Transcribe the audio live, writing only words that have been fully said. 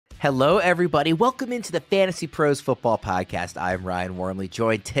Hello, everybody. Welcome into the Fantasy Pros Football Podcast. I'm Ryan Wormeli,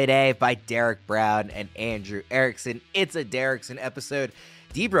 joined today by Derek Brown and Andrew Erickson. It's a Derrickson episode.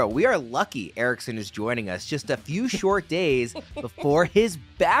 D-Bro, we are lucky Erickson is joining us just a few short days before his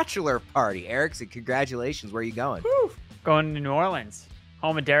bachelor party. Erickson, congratulations. Where are you going? Woo. Going to New Orleans.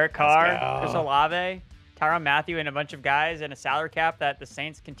 Home of Derek Carr, Chris Olave, Tyrann Mathieu, and a bunch of guys, and a salary cap that the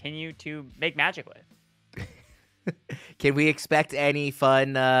Saints continue to make magic with. Can we expect any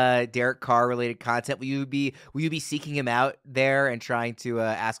fun Derek Carr related content? Will you be seeking him out there and trying to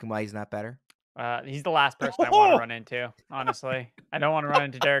ask him why he's not better? He's the last person I want to run into, honestly. I don't want to run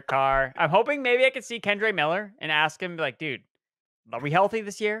into Derek Carr. I'm hoping maybe I could see Kendre Miller and ask him, like, dude, are we healthy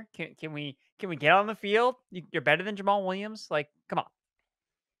this year? Can we get on the field? You're better than Jamal Williams. Like, come on.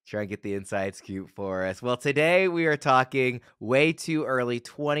 Try and get the inside scoop for us. Well, today we are talking way too early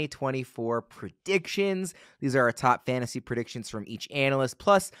 2024 predictions. These are our top fantasy predictions from each analyst,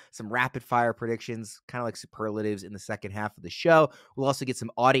 plus some rapid fire predictions, kind of like superlatives in the second half of the show. We'll also get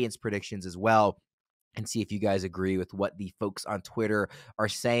some audience predictions as well and see if you guys agree with what the folks on Twitter are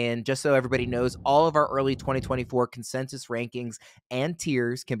saying. Just so everybody knows, all of our early 2024 consensus rankings and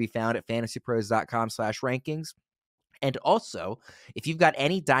tiers can be found at fantasypros.com/rankings. And also, if you've got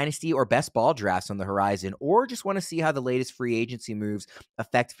any dynasty or best ball drafts on the horizon, or just want to see how the latest free agency moves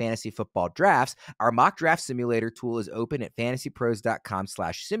affect fantasy football drafts, our mock draft simulator tool is open at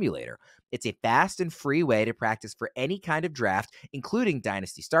fantasypros.com/simulator. It's a fast and free way to practice for any kind of draft, including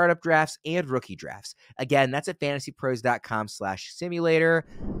dynasty startup drafts and rookie drafts. Again, that's at fantasypros.com/simulator.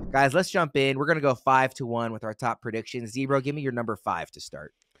 Guys, let's jump in. We're going to go 5-1 with our top predictions. Zebro, give me your number 5 to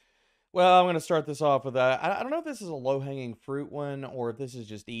start. Well, I'm going to start this off with I don't know if this is a low-hanging fruit one or if this is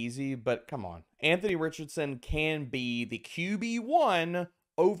just easy, but come on. Anthony Richardson can be the QB1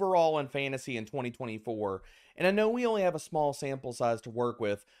 overall in fantasy in 2024. And I know we only have a small sample size to work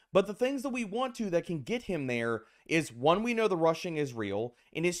with, but the things that we want to that can get him there is, one, we know the rushing is real.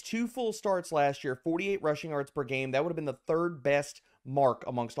 In his 2 full starts last year, 48 rushing yards per game, that would have been the 3rd best mark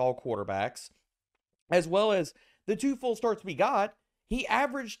amongst all quarterbacks. As well as the 2 full starts we got, he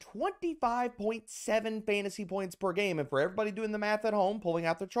averaged 25.7 fantasy points per game. And for everybody doing the math at home, pulling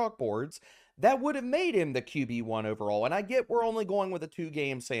out their chalkboards, that would have made him the QB1 overall. And I get we're only going with a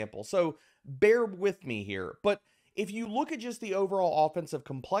 2-game sample, so bear with me here. But if you look at just the overall offensive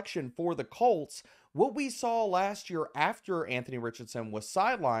complexion for the Colts, what we saw last year after Anthony Richardson was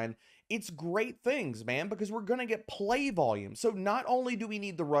sidelined, it's great things, man, because we're going to get play volume. So not only do we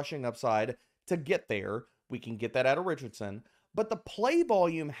need the rushing upside to get there, we can get that out of Richardson, but the play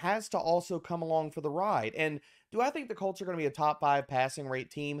volume has to also come along for the ride. And do I think the Colts are going to be a top 5 passing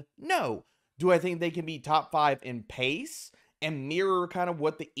rate team? No. Do I think they can be top 5 in pace and mirror kind of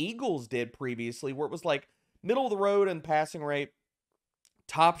what the Eagles did previously, where it was like middle of the road in passing rate,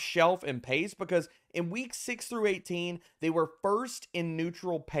 top shelf in pace? Because in weeks 6 through 18, they were 1st in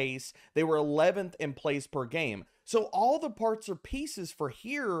neutral pace. They were 11th in place per game. So all the parts or pieces are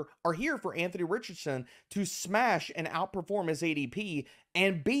here for Anthony Richardson to smash and outperform his ADP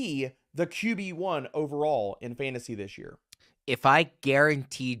and be the QB1 overall in fantasy this year. If I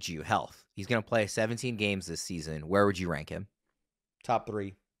guaranteed you health, he's going to play 17 games this season, where would you rank him? Top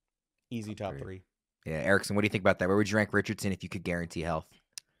 3. Easy top 3. Yeah, Erickson, what do you think about that? Where would you rank Richardson if you could guarantee health?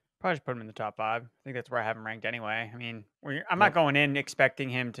 Probably just put him in the top 5. I think that's where I have him ranked anyway. I mean, I'm not going in expecting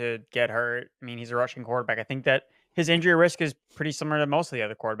him to get hurt. I mean, he's a rushing quarterback. I think that his injury risk is pretty similar to most of the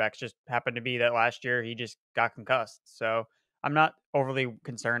other quarterbacks. Just happened to be that last year he just got concussed. So I'm not overly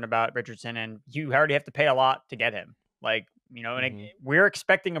concerned about Richardson, and you already have to pay a lot to get him. Like, you know, and we're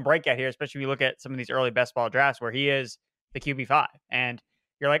expecting a breakout here, especially if you look at some of these early best ball drafts where he is the QB5. And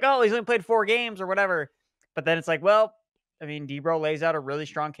you're like, oh, he's only played 4 games or whatever. But then it's like, well, I mean, D-Bro lays out a really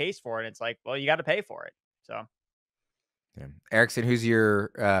strong case for it. It's like, well, you got to pay for it. So, yeah. Erickson, who's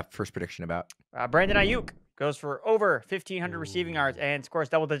your first prediction about? Brandon Aiyuk goes for over 1,500 receiving yards and scores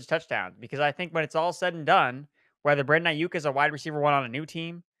double-digit touchdowns. Because I think when it's all said and done, whether Brandon Aiyuk is a wide receiver 1 on a new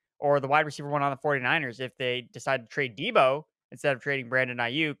team or the wide receiver 1 on the 49ers, if they decide to trade Debo instead of trading Brandon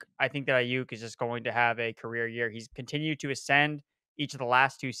Aiyuk, I think that Aiyuk is just going to have a career year. He's continued to ascend each of the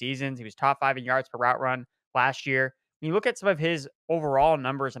last 2 seasons. He was top 5 in yards per route run last year. When you look at some of his overall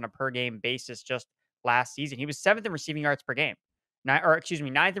numbers on a per game basis just last season, he was 7th in receiving yards per game.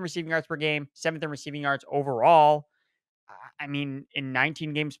 9th in receiving yards per game, 7th in receiving yards overall. I mean, in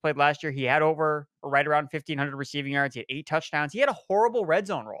 19 games played last year, he had over or right around 1,500 receiving yards. He had 8 touchdowns. He had a horrible red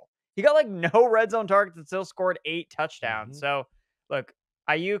zone role. He got like no red zone targets and still scored 8 touchdowns. So, look,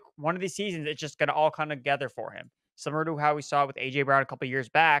 Aiyuk, one of these seasons, it's just going to all come together for him. Similar to how we saw with A.J. Brown a couple years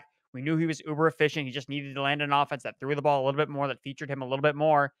back. We knew he was uber efficient. He just needed to land an offense that threw the ball a little bit more, that featured him a little bit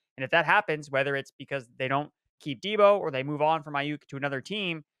more. And if that happens, whether it's because they don't keep Debo or they move on from Aiyuk to another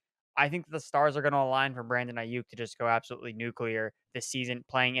team, I think the stars are going to align for Brandon Aiyuk to just go absolutely nuclear this season,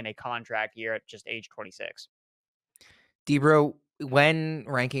 playing in a contract year at just age 26. Debro, when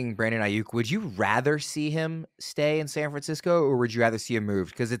ranking Brandon Ayuk, would you rather see him stay in San Francisco or would you rather see him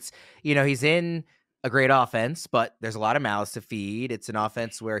moved? Because it's, he's in a great offense, but there's a lot of mouths to feed. It's an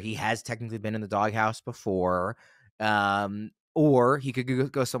offense where he has technically been in the doghouse before. Or he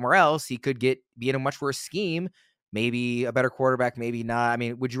could go somewhere else. He could be in a much worse scheme, maybe a better quarterback, maybe not. I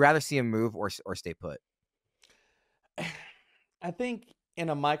mean, would you rather see him move or stay put? I think in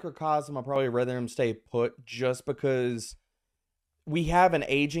a microcosm, I'd probably rather him stay put just because we have an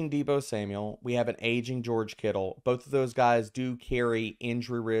aging Deebo Samuel. We have an aging George Kittle. Both of those guys do carry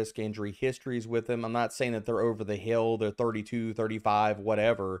injury risk, injury histories with them. I'm not saying that they're over the hill. They're 32, 35,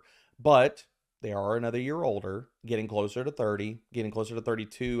 whatever. But they are another year older, getting closer to 30, getting closer to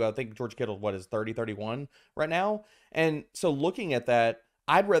 32. I think George Kittle, is 30, 31 right now? And so looking at that,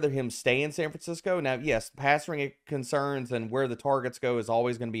 I'd rather him stay in San Francisco. Now, yes, passing concerns and where the targets go is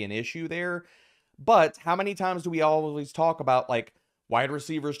always going to be an issue there. But how many times do we always talk about like wide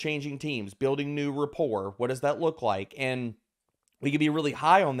receivers changing teams, building new rapport? What does that look like? And we could be really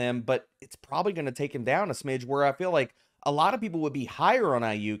high on them, but it's probably going to take him down a smidge where I feel like a lot of people would be higher on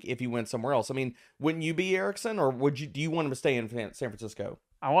Aiyuk if he went somewhere else. I mean, wouldn't you be, Erickson, or do you want him to stay in San Francisco?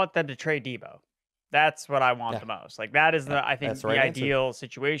 I want them to trade Debo. That's what I want the most. Like that is I think the ideal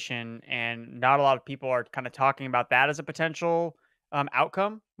situation, and not a lot of people are kind of talking about that as a potential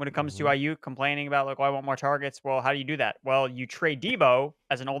outcome when it comes to Aiyuk complaining about like, I want more targets. Well, how do you do that? Well, you trade Debo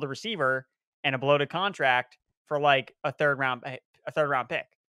as an older receiver and a bloated contract for like a third round pick.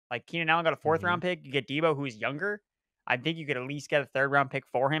 Like Keenan Allen got a fourth round pick. You get Debo, who's younger. I think you could at least get a third round pick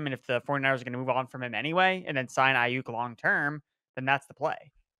for him. And if the 49ers are going to move on from him anyway and then sign Aiyuk long term, then that's the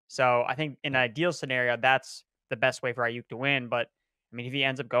play. So I think in an ideal scenario, that's the best way for Aiyuk to win. But I mean, if he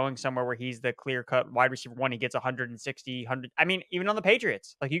ends up going somewhere where he's the clear-cut wide receiver one, he gets 160, 100. I mean, even on the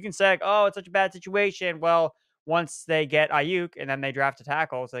Patriots, like you can say, like, oh, it's such a bad situation. Well, once they get Aiyuk and then they draft a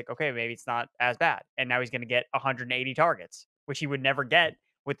tackle, it's like, okay, maybe it's not as bad. And now he's going to get 180 targets, which he would never get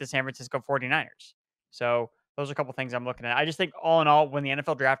with the San Francisco 49ers. So those are a couple things I'm looking at. I just think all in all, when the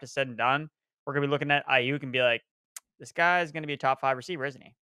NFL draft is said and done, we're going to be looking at Aiyuk and be like, this guy is going to be a top 5 receiver, isn't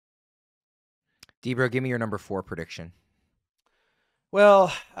he? Debro, give me your number 4 prediction.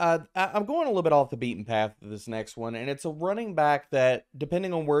 Well, I'm going a little bit off the beaten path of this next one, and it's a running back that,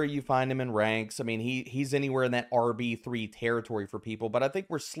 depending on where you find him in ranks, I mean, he's anywhere in that RB3 territory for people, but I think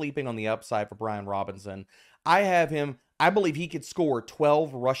we're sleeping on the upside for Brian Robinson. I believe he could score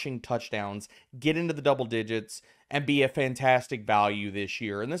 12 rushing touchdowns, get into the double digits, and be a fantastic value this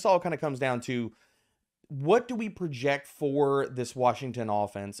year. And this all kind of comes down to, what do we project for this Washington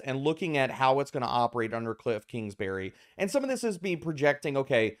offense and looking at how it's going to operate under Cliff Kingsbury? And some of this is me projecting,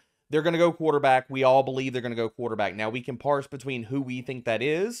 okay, they're going to go quarterback. We all believe they're going to go quarterback. Now, we can parse between who we think that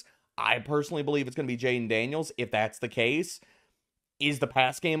is. I personally believe it's going to be Jayden Daniels. If that's the case, is the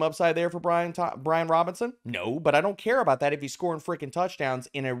pass game upside there for Brian Robinson? No, but I don't care about that if he's scoring freaking touchdowns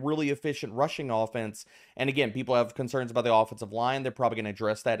in a really efficient rushing offense. And again, people have concerns about the offensive line. They're probably going to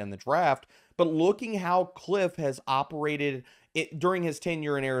address that in the draft. But looking how Cliff has operated during his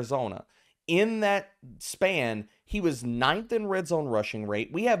tenure in Arizona, in that span, he was 9th in red zone rushing rate.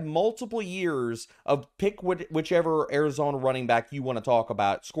 We have multiple years of pick whichever Arizona running back you want to talk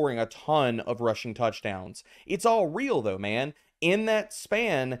about, scoring a ton of rushing touchdowns. It's all real though, man. In that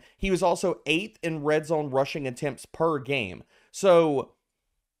span, he was also 8th in red zone rushing attempts per game. So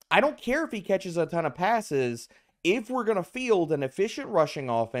I don't care if he catches a ton of passes if we're going to field an efficient rushing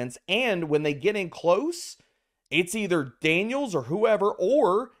offense, and when they get in close, it's either Daniels or whoever,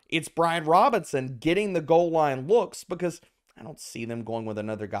 or it's Brian Robinson getting the goal line looks, because I don't see them going with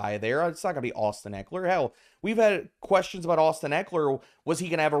another guy there. It's not going to be Austin Eckler. Hell, we've had questions about Austin Eckler. Was he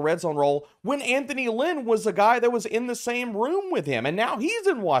going to have a red zone role when Anthony Lynn was a guy that was in the same room with him, and now he's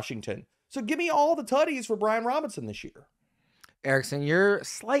in Washington? So give me all the tutties for Brian Robinson this year. Erickson, you're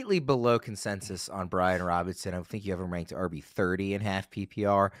slightly below consensus on Brian Robinson. I think you have him ranked RB30 in half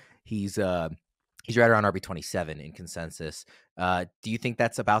PPR. He's right around RB27 in consensus. Do you think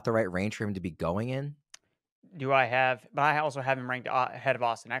that's about the right range for him to be going in? But I also have him ranked ahead of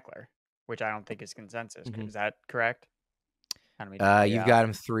Austin Eckler, which I don't think is consensus. Is that correct? You've got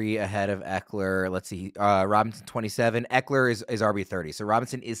him 3 ahead of Eckler. Let's see. Robinson 27. Eckler is RB30. So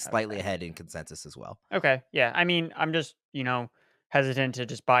Robinson is slightly ahead in consensus as well. Okay. Yeah. I mean, I'm just, hesitant to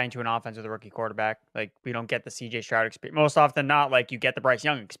just buy into an offense with a rookie quarterback. Like, we don't get the CJ Stroud experience. Most often not, like, you get the Bryce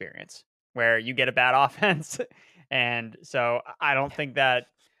Young experience where you get a bad offense. And so I don't think that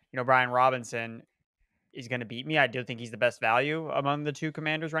Brian Robinson is going to beat me. I do think he's the best value among the two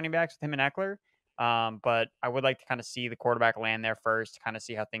Commanders running backs with him and Eckler. But I would like to kind of see the quarterback land there first, kind of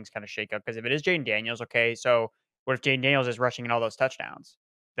see how things kind of shake up. Because if it is Jayden Daniels, okay, so what if Jayden Daniels is rushing in all those touchdowns?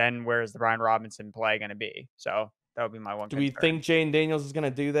 Then where's the Brian Robinson play going to be? So that would be my one Do concern. we think Jayden Daniels is going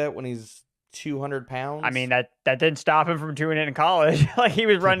to do that when he's 200 pounds? I mean, that didn't stop him from doing it in college. Like, he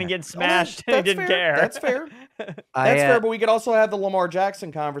was running, getting smashed, and he didn't care. That's fair. That's fair, but we could also have the Lamar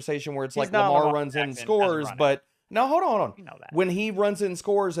Jackson conversation where it's like Lamar runs in and scores, but no, hold on. You know that. When he runs in and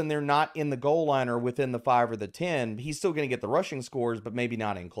scores and they're not in the goal line or within the 5 or the 10, he's still going to get the rushing scores, but maybe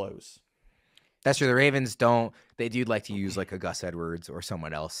not in close. That's true. The Ravens they do like to use like a Gus Edwards or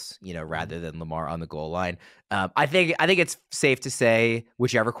someone else, rather than Lamar on the goal line. I think it's safe to say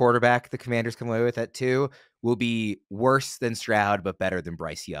whichever quarterback the Commanders come away with at 2 will be worse than Stroud, but better than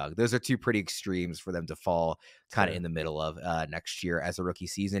Bryce Young. Those are two pretty extremes for them to fall kind of in the middle of next year as a rookie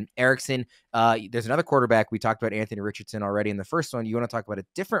season. Erickson, there's another quarterback. We talked about Anthony Richardson already in the first one. You want to talk about a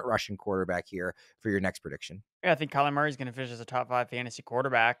different Russian quarterback here for your next prediction? Yeah, I think Kyler Murray is going to finish as a top 5 fantasy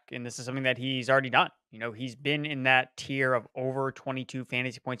quarterback, and this is something that he's already done. He's been in that tier of over 22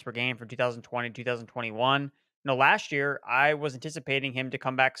 fantasy points per game from 2020 to 2021. Last year, I was anticipating him to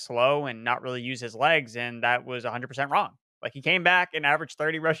come back slow and not really use his legs, and that was 100% wrong. Like, he came back and averaged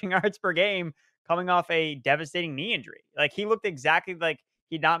 30 rushing yards per game coming off a devastating knee injury. Like, he looked exactly like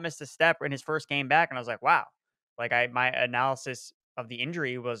he'd not missed a step in his first game back, and I was like, wow. Like, my analysis of the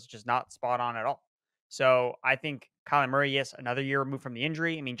injury was just not spot on at all. So I think Kyler Murray, yes, another year removed from the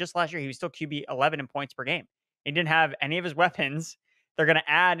injury. I mean, just last year, he was still QB 11 in points per game. He didn't have any of his weapons. They're going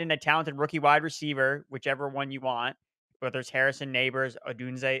to add in a talented rookie wide receiver, whichever one you want, whether it's Harrison, Neighbors,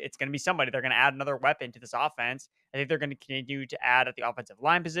 Odunze. It's going to be somebody. They're going to add another weapon to this offense. I think they're going to continue to add at the offensive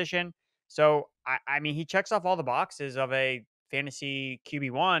line position. So, I mean, he checks off all the boxes of a fantasy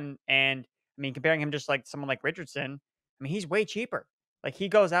QB1. And, I mean, comparing him just like someone like Richardson, I mean, he's way cheaper. Like, he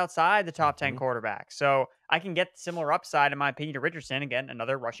goes outside the top 10 quarterbacks. So I can get similar upside, in my opinion, to Richardson. Again,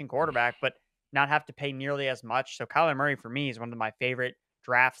 another rushing quarterback, but not have to pay nearly as much. So Kyler Murray, for me, is one of my favorite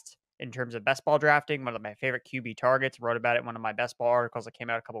drafts in terms of best ball drafting, one of my favorite QB targets. Wrote about it in one of my best ball articles that came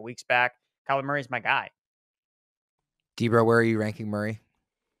out a couple weeks back. Kyler Murray is my guy. Debro, where are you ranking Murray?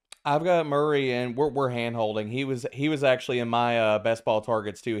 I've got Murray, and we're hand holding. He was actually in my best ball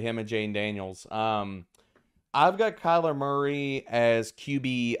targets too. Him and Jayden Daniels. I've got Kyler Murray as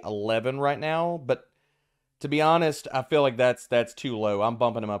QB 11 right now, but to be honest, I feel like that's too low. I'm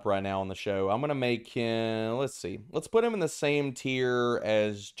bumping him up right now on the show. I'm gonna make him. Let's see. Let's put him in the same tier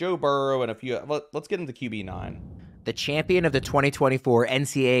as Joe Burrow and a few. Let's get him to QB 9. The champion of the 2024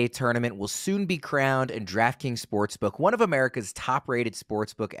 NCAA tournament will soon be crowned, and DraftKings Sportsbook, one of America's top-rated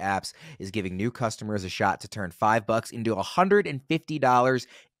sportsbook apps, is giving new customers a shot to turn $5 into $150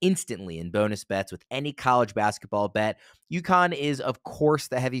 instantly in bonus bets with any college basketball bet. UConn is, of course,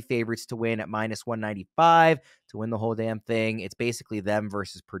 the heavy favorites to win at -195 to win the whole damn thing. It's basically them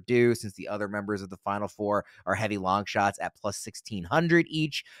versus Purdue, since the other members of the Final Four are heavy long shots at +1,600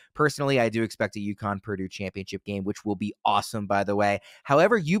 each. Personally, I do expect a UConn-Purdue championship game, which will be awesome, by the way.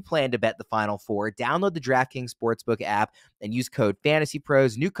 However you plan to bet the Final Four, download the DraftKings Sportsbook app and use code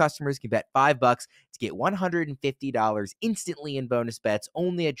FANTASYPROS. New customers can bet $5 to get $150 instantly in bonus bets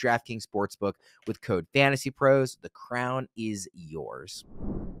only at DraftKings Sportsbook with code FANTASYPROS. The crown is yours.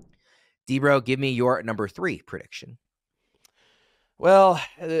 Debro, give me your number 3 prediction. Well,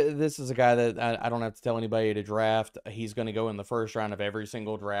 this is a guy that I don't have to tell anybody to draft. He's going to go in the first round of every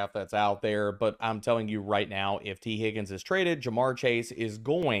single draft that's out there. But I'm telling you right now, if T. Higgins is traded, Jamar Chase is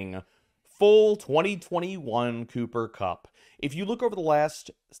going full 2021 Cooper Kupp. If you look over the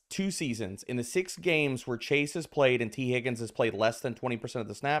last 2 seasons, in the 6 games where Chase has played and T. Higgins has played less than 20% of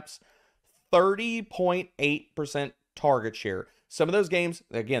the snaps, 30.8% target share. Some of those games,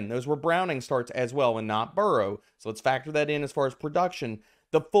 again, those were Browning starts as well and not Burrow. So let's factor that in as far as production.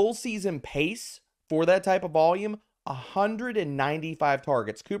 The full season pace for that type of volume, 195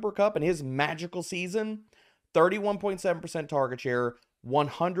 targets. Cooper Kupp in his magical season, 31.7% target share,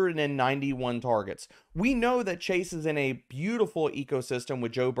 191 targets. We know that Chase is in a beautiful ecosystem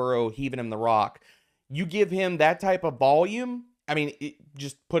with Joe Burrow heaving him the rock. You give him that type of volume, I mean,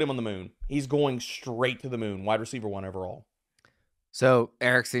 just put him on the moon. He's going straight to the moon. Wide receiver 1 overall. So,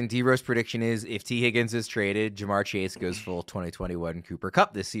 Erickson, D-Rose prediction is if T. Higgins is traded, Jamar Chase goes full 2021 Cooper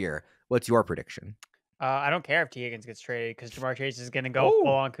Kupp this year. What's your prediction? I don't care if T. Higgins gets traded because Jamar Chase is going to go full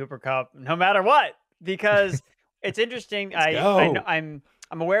on Cooper Kupp no matter what. Because it's interesting. I'm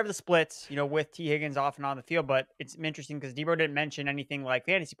aware of the splits, with T. Higgins off and on the field, but it's interesting because Debro didn't mention anything like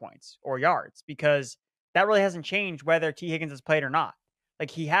fantasy points or yards because that really hasn't changed whether T. Higgins has played or not. Like,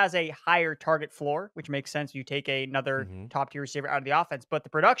 he has a higher target floor, which makes sense. You take another top tier receiver out of the offense, but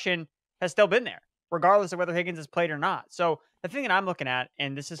the production has still been there, regardless of whether Higgins has played or not. So the thing that I'm looking at,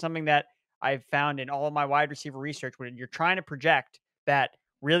 and this is something that I've found in all of my wide receiver research, when you're trying to project that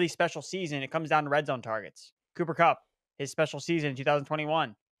really special season, it comes down to red zone targets. Cooper Kupp, his special season in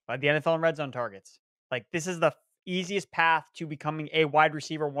 2021, led the NFL in red zone targets. Like, this is the easiest path to becoming a wide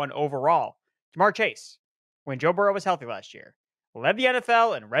receiver 1 overall. Jamar Chase, when Joe Burrow was healthy last year, led the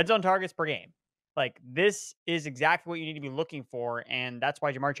NFL in red zone targets per game. Like, this is exactly what you need to be looking for, and that's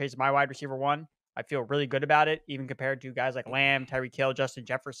why Jamar Chase is my wide receiver 1. I feel really good about it, even compared to guys like Lamb, Tyreek Hill, Justin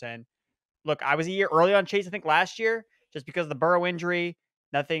Jefferson. Look, I was a year early on Chase, I think, last year, just because of the Burrow injury.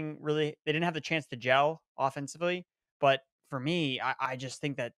 Nothing really, they didn't have the chance to gel offensively. But for me, I just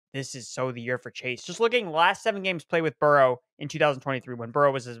think that this is so the year for Chase. Just looking last 7 games played with Burrow in 2023, when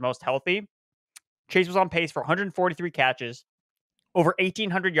Burrow was his most healthy, Chase was on pace for 143 catches, over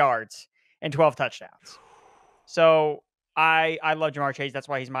 1,800 yards, and 12 touchdowns. So I love Jamar Chase. That's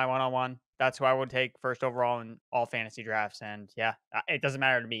why he's my one-on-one. That's who I would take first overall in all fantasy drafts. And yeah, it doesn't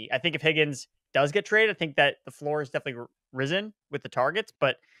matter to me. I think if Higgins does get traded, I think that the floor has definitely risen with the targets,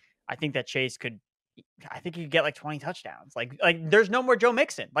 but I think that Chase I think he could get like 20 touchdowns. Like there's no more Joe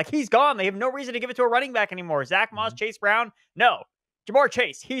Mixon. Like, he's gone. They have no reason to give it to a running back anymore. Zach Moss, Chase Brown. No. Jamar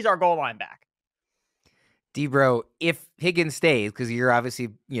Chase, he's our goal line back. D-Bro, if Higgins stays, because you're obviously,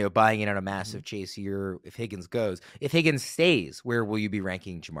 buying in on a massive Chase here if Higgins goes. If Higgins stays, where will you be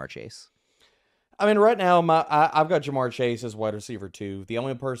ranking Jamar Chase? I mean, right now, I've got Jamar Chase as wide receiver 2. The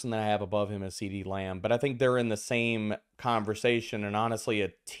only person that I have above him is CeeDee Lamb, but I think they're in the same conversation and honestly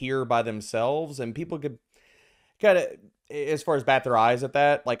a tier by themselves, and people could kind of, as far as bat their eyes at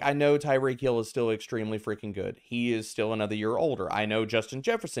that, like, I know Tyreek Hill is still extremely freaking good. He is still another year older. I know Justin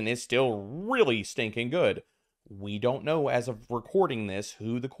Jefferson is still really stinking good. We don't know, as of recording this,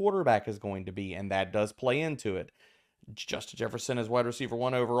 who the quarterback is going to be, and that does play into it. Justin Jefferson is wide receiver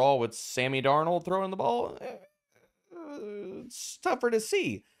 1 overall with Sammy Darnold throwing the ball. It's tougher to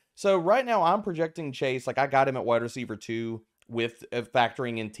see. So right now I'm projecting Chase. Like, I got him at wide receiver 2 with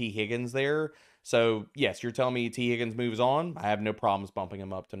factoring in T. Higgins there. So yes, you're telling me T. Higgins moves on. I have no problems bumping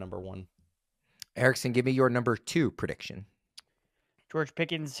him up to number 1. Erickson, give me your number 2 prediction. George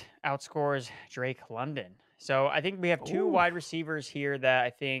Pickens outscores Drake London. So I think we have 2 wide receivers here that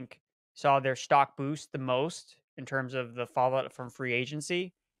I think saw their stock boost the most in terms of the fallout from free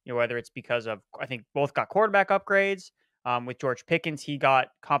agency. Whether it's because of, I think both got quarterback upgrades. With George Pickens, he got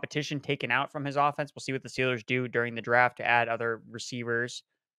competition taken out from his offense. We'll see what the Steelers do during the draft to add other receivers.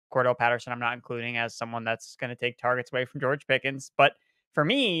 Cordell Patterson, I'm not including as someone that's going to take targets away from George Pickens. But for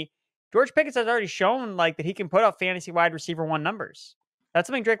me, George Pickens has already shown that he can put up fantasy wide receiver 1 numbers. That's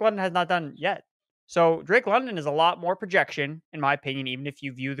something Drake London has not done yet. So Drake London is a lot more projection, in my opinion, even if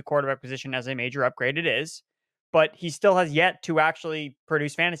you view the quarterback position as a major upgrade, it is. But he still has yet to actually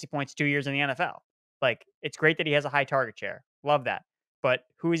produce fantasy points 2 years in the NFL. Like, it's great that he has a high target share. Love that. But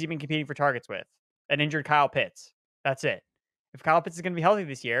who has he been competing for targets with? An injured Kyle Pitts. That's it. If Kyle Pitts is going to be healthy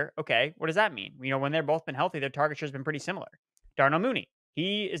this year, okay, what does that mean? When they're both been healthy, their target share has been pretty similar. Darnell Mooney.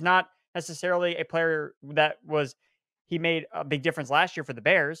 He is not necessarily a player he made a big difference last year for the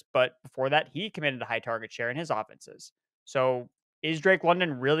Bears, but before that, he committed a high target share in his offenses. So is Drake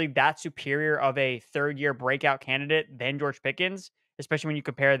London really that superior of a third-year breakout candidate than George Pickens, especially when you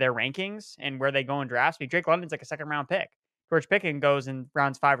compare their rankings and where they go in drafts? I mean, Drake London's like a second-round pick. George Pickens goes in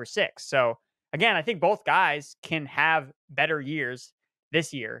rounds 5 or 6. So, again, I think both guys can have better years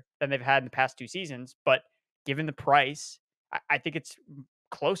this year than they've had in the past 2 seasons, but given the price, I think it's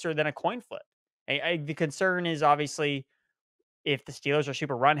closer than a coin flip. The concern is obviously if the Steelers are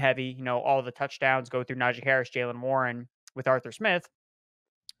super run heavy, all the touchdowns go through Najee Harris, Jaylen Warren with Arthur Smith.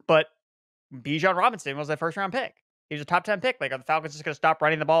 But Bijan Robinson was a first round pick. He was a top 10 pick. Like, are the Falcons just going to stop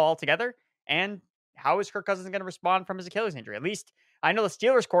running the ball altogether? And how is Kirk Cousins going to respond from his Achilles injury? At least I know the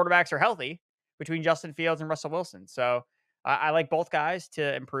Steelers quarterbacks are healthy between Justin Fields and Russell Wilson. So I like both guys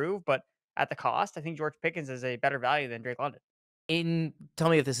to improve, but at the cost, I think George Pickens is a better value than Drake London. Tell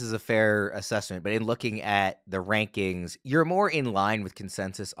me if this is a fair assessment, but in looking at the rankings, you're more in line with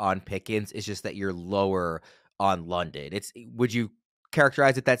consensus on Pickens. It's just that you're lower on London. Would you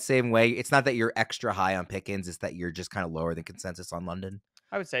characterize it that same way? It's not that you're extra high on Pickens, it's that you're just kind of lower than consensus on London.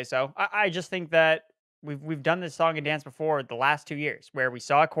 I would say so. I just think that we've done this song and dance before the last 2 years where we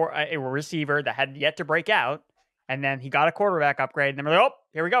saw a receiver that had yet to break out, and then he got a quarterback upgrade, and then we're like, oh,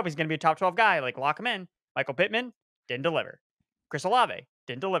 here we go. He's going to be a top 12 guy. Like, lock him in. Michael Pittman didn't deliver. Chris Olave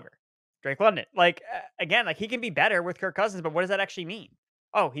didn't deliver. Drake London, again, he can be better with Kirk Cousins, but what does that actually mean?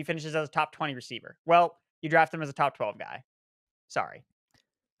 Oh, he finishes as a top 20 receiver. Well, you draft him as a top 12 guy. Sorry.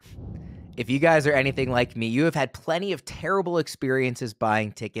 If you guys are anything like me, you have had plenty of terrible experiences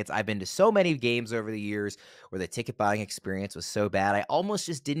buying tickets. I've been to so many games over the years where the ticket buying experience was so bad, I almost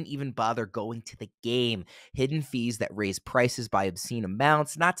just didn't even bother going to the game. Hidden fees that raise prices by obscene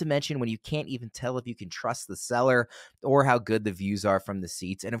amounts, not to mention when you can't even tell if you can trust the seller or how good the views are from the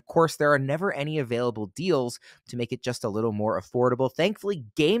seats. And of course, there are never any available deals to make it just a little more affordable. Thankfully,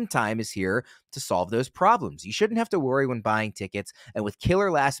 Game Time is here to solve those problems. You shouldn't have to worry when buying tickets, and with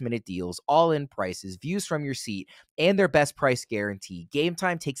killer last-minute deals, all-in prices, views from your seat, and their best price guarantee, Game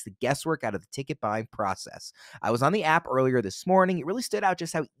Time takes the guesswork out of the ticket buying process. I was on the app earlier this morning. It really stood out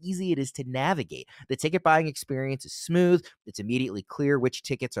just how easy it is to navigate. The ticket buying experience is smooth. It's immediately clear which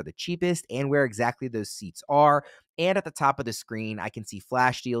tickets are the cheapest and where exactly those seats are. And at the top of the screen, I can see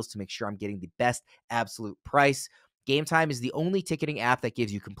flash deals to make sure I'm getting the best absolute price. Game Time is the only ticketing app that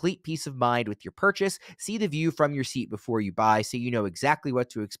gives you complete peace of mind with your purchase. See the view from your seat before you buy, so you know exactly what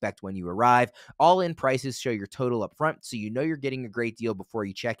to expect when you arrive. All-in prices show your total up front, so you know you're getting a great deal before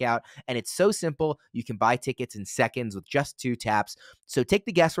you check out. And it's so simple, you can buy tickets in seconds with just 2 taps. So take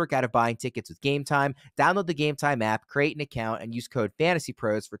the guesswork out of buying tickets with Game Time. Download the Game Time app, create an account, and use code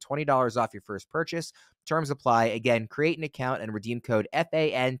FANTASYPROS for $20 off your first purchase. Terms apply. Again, create an account and redeem code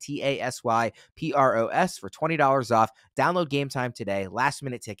FANTASYPROS for $20 off. Download Game Time today. Last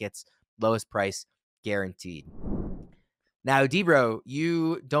minute tickets, lowest price guaranteed. Now, Debro,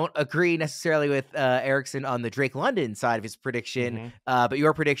 you don't agree necessarily with Erickson on the Drake London side of his prediction, but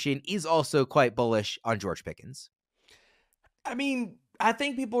your prediction is also quite bullish on George Pickens. I mean, I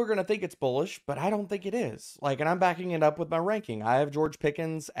think people are going to think it's bullish, but I don't think it is. And I'm backing it up with my ranking. I have George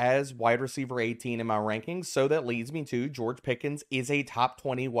Pickens as wide receiver 18 in my rankings, so that leads me to George Pickens is a top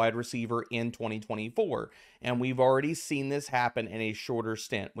 20 wide receiver in 2024. And we've already seen this happen in a shorter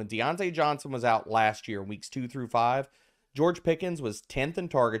stint. When Diontae Johnson was out last year, weeks 2 through 5, George Pickens was 10th in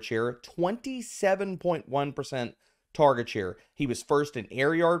target share, 27.1% target share. He was first in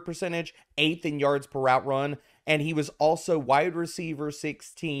air yard percentage, 8th in yards per route run, and he was also wide receiver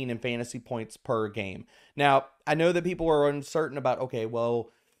 16 in fantasy points per game. Now, I know that people are uncertain about, okay, well,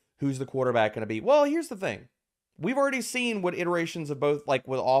 who's the quarterback going to be? Well, here's the thing. We've already seen what iterations of both,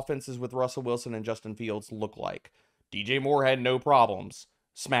 with offenses with Russell Wilson and Justin Fields look like. DJ Moore had no problems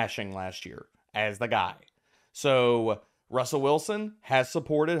smashing last year as the guy. So Russell Wilson has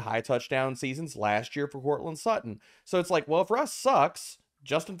supported high touchdown seasons last year for Cortland Sutton. So it's well, if Russ sucks,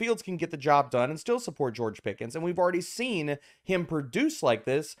 Justin Fields can get the job done and still support George Pickens. And we've already seen him produce like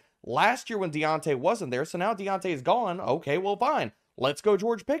this last year when Diontae wasn't there. So now Diontae is gone. Okay, well, fine. Let's go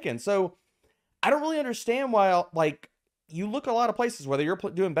George Pickens. So I don't really understand why, you look at a lot of places, whether you're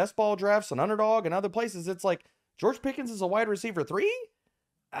doing best ball drafts and Underdog and other places, it's George Pickens is a wide receiver 3?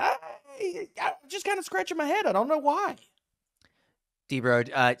 I'm just kind of scratching my head. I don't know why. D-Bro,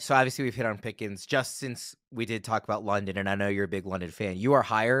 so obviously we've hit on Pickens just since we did talk about London, and I know you're a big London fan. You are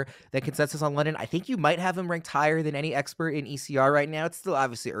higher than consensus on London. I think you might have him ranked higher than any expert in ECR right now. It's still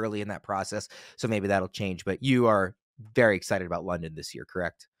obviously early in that process, so maybe that'll change, but you are very excited about London this year,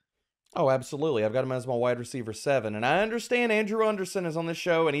 correct? Oh, absolutely. I've got him as my wide receiver 7, and I understand Andrew Anderson is on this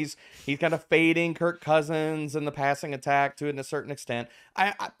show, and he's kind of fading Kirk Cousins and the passing attack to a certain extent.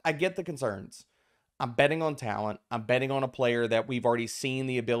 I get the concerns. I'm betting on talent. I'm betting on a player that we've already seen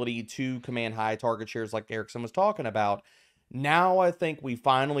the ability to command high target shares like Erickson was talking about. Now I think we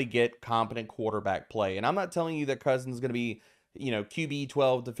finally get competent quarterback play. And I'm not telling you that Cousins is going to be, QB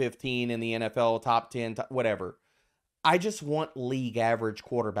 12 to 15 in the NFL, top 10, whatever. I just want league average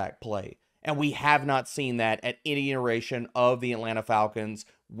quarterback play. And we have not seen that at any iteration of the Atlanta Falcons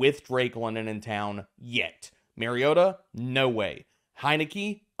with Drake London in town yet. Mariota, no way.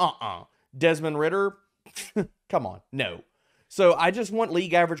 Heineke, Desmond Ridder, come on, no. So I just want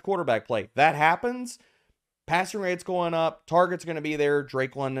league average quarterback play. That happens. Passing rate's going up. Target's going to be there.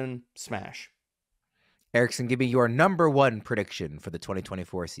 Drake London, smash. Erickson, give me your number 1 prediction for the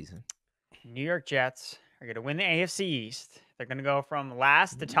 2024 season. New York Jets are going to win the AFC East. They're going to go from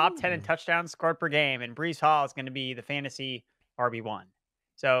last to top 10 in touchdowns scored per game, and Breece Hall is going to be the fantasy RB1.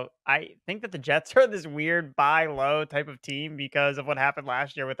 So I think that the Jets are this weird buy low type of team because of what happened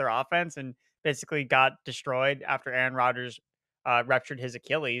last year with their offense and basically got destroyed after Aaron Rodgers ruptured his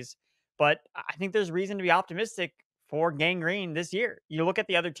Achilles. But I think there's reason to be optimistic for Gang Green this year. You look at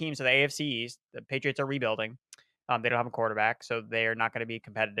the other teams of the AFC East, the Patriots are rebuilding. They don't have a quarterback, so they're not going to be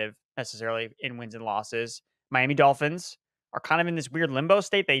competitive necessarily in wins and losses. Miami Dolphins are kind of in this weird limbo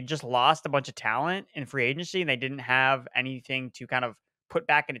state. They just lost a bunch of talent in free agency, and they didn't have anything to kind of put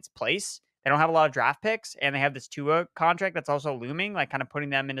back in its place. They don't have a lot of draft picks, and they have this Tua contract that's also looming, kind of putting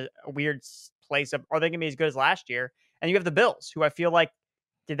them in a weird place of, are they going to be as good as last year? And you have the Bills, who I feel like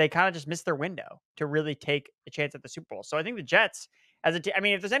did they kind of just miss their window to really take a chance at the Super Bowl? So I think the Jets, as a team, I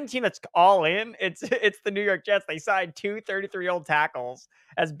mean, if there's any team that's all in, it's the New York Jets. They signed two 33-year-old tackles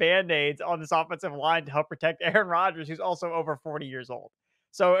as Band-Aids on this offensive line to help protect Aaron Rodgers, who's also over 40 years old.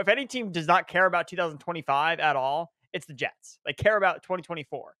 So if any team does not care about 2025 at all, it's the Jets. They care about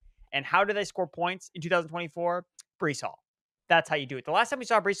 2024. And how do they score points in 2024? Breece Hall. That's how you do it. The last time we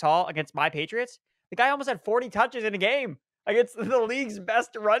saw Breece Hall against my Patriots, the guy almost had 40 touches in a game against the league's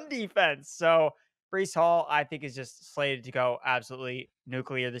best run defense. So Breece Hall, I think, is just slated to go absolutely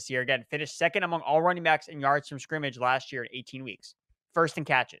nuclear this year. Again, finished second among all running backs in yards from scrimmage last year in 18 weeks. First in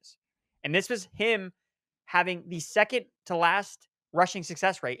catches. And this was him having the second to last rushing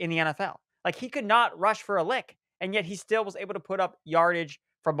success rate in the NFL. Like, he could not rush for a lick, and yet he still was able to put up yardage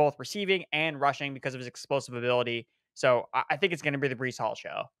from both receiving and rushing because of his explosive ability. So I think it's going to be the Breece Hall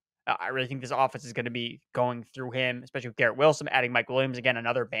show. I really think this offense is going to be going through him, especially with Garrett Wilson, adding Mike Williams, again,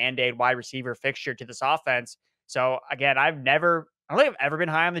 another Band-Aid wide receiver fixture to this offense. So again, I don't think I've ever been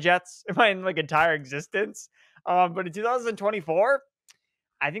high on the Jets in my entire existence. But in 2024,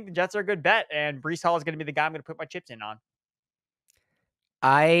 I think the Jets are a good bet, and Breece Hall is going to be the guy I'm going to put my chips in on.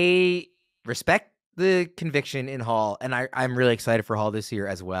 I respect the conviction in Hall, and I'm really excited for Hall this year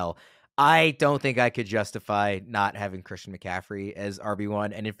as well. I don't think I could justify not having Christian McCaffrey as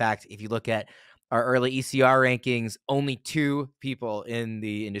RB1. And in fact, if you look at our early ECR rankings, only two people in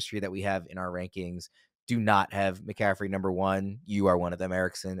the industry that we have in our rankings do not have McCaffrey number one. You are one of them,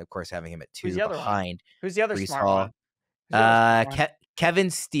 Erickson, of course, having him at 2 behind. Who's the other Breece smart Hall. one?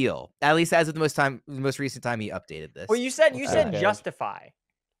 Kevin Steele, at least as of the most recent time he updated this. Well, you said justify.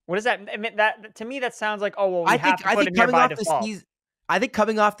 What does that? I mean, that to me, that sounds like, oh well, I think coming off the season. I think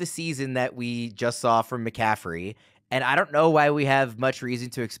coming off the season that we just saw from McCaffrey, and I don't know why we have much reason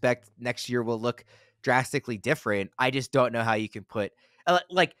to expect next year will look drastically different. I just don't know how you can put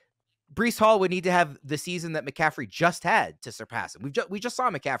like Breece Hall would need to have the season that McCaffrey just had to surpass him. We just saw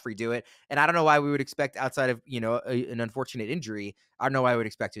McCaffrey do it, and I don't know why we would expect, outside of an unfortunate injury, I don't know why I would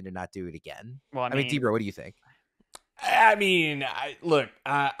expect him to not do it again. Well, I mean, Debra, what do you think? I mean, I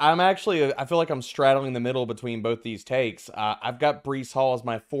feel like I'm straddling the middle between both these takes. I've got Breece Hall as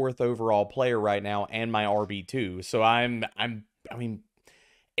my 4th overall player right now and my RB2. So I mean,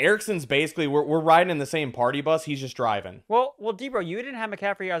 Erickson's basically, we're riding in the same party bus. He's just driving. Well, Debra, you didn't have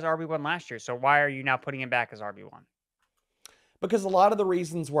McCaffrey as RB1 last year. So why are you now putting him back as RB1? Because a lot of the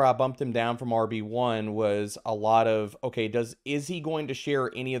reasons where I bumped him down from RB1 was a lot of, okay, is he going to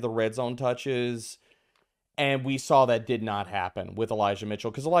share any of the red zone touches? And we saw that did not happen with Elijah Mitchell,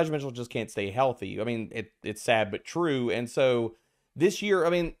 because Elijah Mitchell just can't stay healthy. I mean, it's sad but true. And so this year, I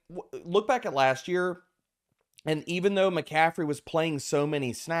mean, look back at last year, and even though McCaffrey was playing so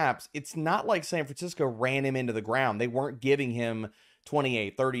many snaps, it's not like San Francisco ran him into the ground. They weren't giving him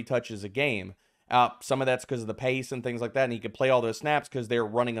 28, 30 touches a game. Some of that's because of the pace and things like that, and he could play all those snaps because they're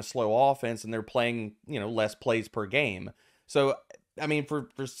running a slow offense and they're playing, less plays per game. So, I mean, for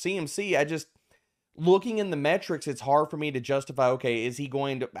CMC, looking in the metrics, it's hard for me to justify, okay, is he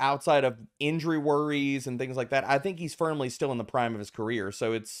going to, outside of injury worries and things like that, I think he's firmly still in the prime of his career.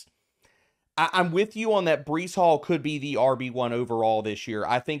 So I'm with you on that. Breece Hall could be the RB1 overall this year.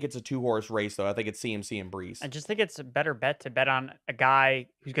 I think it's a 2-horse race, though. I think it's CMC and Breece. I just think it's a better bet to bet on a guy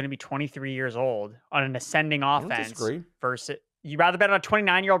who's going to be 23 years old on an ascending offense versus, you'd rather bet on a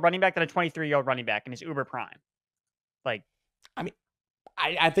 29-year-old running back than a 23-year-old running back in his uber prime.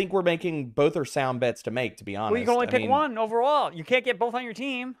 I think we're making both are sound bets to make, to be honest. Well, you can only pick one overall. You can't get both on your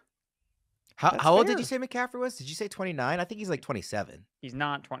team. How old did you say McCaffrey was? Did you say 29? I think he's like 27. He's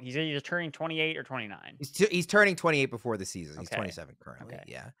not 20. He's either turning 28 or 29. He's turning 28 before the season. He's 27 currently. Okay.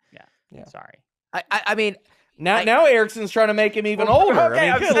 Yeah. Sorry. I mean, now Erickson's trying to make him even older. Okay,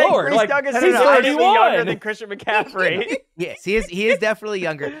 I mean, good Lord. Like, he's 31. Younger than Christian McCaffrey. Yes, he is definitely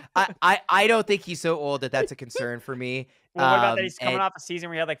younger. I don't think he's so old that that's a concern for me. Well, what about that he's coming off a season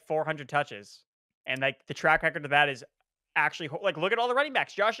where he had like 400 touches, and like the track record of that is actually, like, look at all the running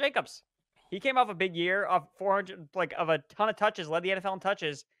backs. Josh Jacobs, he came off a big year of 400, like, of a ton of touches, led the NFL in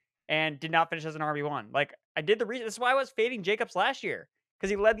touches, and did not finish as an RB1. Like, I did the reason. This is why I was fading Jacobs last year, because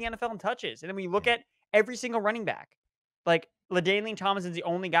he led the NFL in touches. And then when you look at every single running back, like, LaDainian Tomlinson's the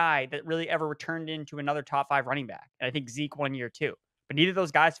only guy that really ever returned into another top 5 running back. And I think Zeke 1 year too. But neither of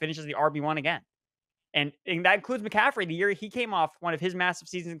those guys finishes the RB1 again. And that includes McCaffrey, the year he came off one of his massive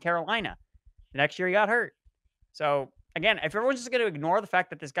seasons in Carolina. The next year he got hurt. So, again, if everyone's just going to ignore the fact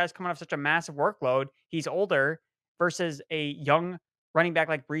that this guy's coming off such a massive workload, he's older versus a young running back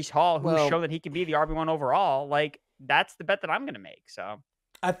like Breece Hall, who's shown that he can be the RB1 overall, like, that's the bet that I'm going to make. So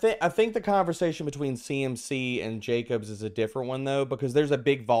I think the conversation between CMC and Jacobs is a different one though, because there's a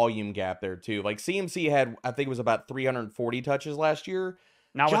big volume gap there too. Like CMC had, I think it was about 340 touches last year.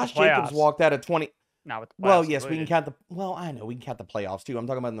 Not with Josh the playoffs. Jacobs walked out at 20. Not with the playoffs. Well, yes, we included. can count the. Well, I know we can count the playoffs too. I'm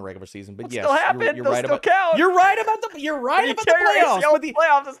talking about in the regular season, but That yes, still happened. you're Those right still about. count. You're right about the. You're right about the playoffs. But the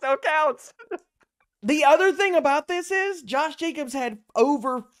playoffs, it still counts. The other thing about this is Josh Jacobs had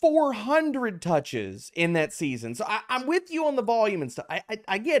over 400 touches in that season. So I'm with you on the volume and stuff.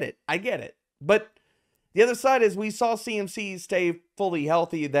 I get it. I get it. But the other side is we saw CMC stay fully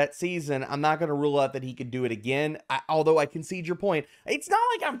healthy that season. I'm not going to rule out that he could do it again. Although I concede your point. It's not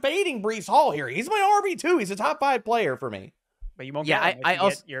like I'm fading Breece Hall here. He's my RB2. He's a top 5 player for me. But you won't Yeah, get him if you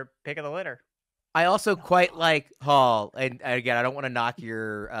get your pick of the litter. I also quite like Hall, and again, I don't want to knock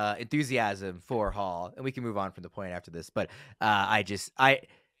your enthusiasm for Hall, and we can move on from the point after this. But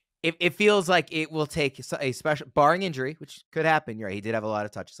it feels like it will take a special, barring injury, which could happen. You're right, he did have a lot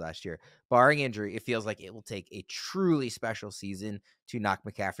of touches last year. Barring injury, it feels like it will take a truly special season to knock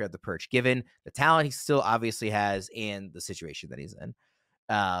McCaffrey off the perch, given the talent he still obviously has and the situation that he's in.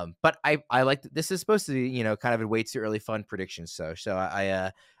 But I like this is supposed to be, kind of a way too early fun prediction. So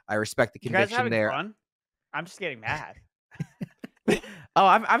I respect the conviction you guys having there. Fun? I'm just getting mad. Oh,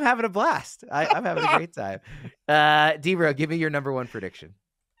 I'm having a blast. I'm having a great time. D-Bro, give me your number one prediction.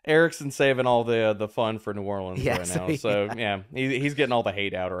 Erickson saving all the fun for New Orleans Yes, right now. So yeah, he's getting all the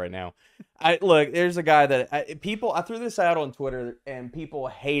hate out right now. Look, there's a guy that I threw this out on Twitter and people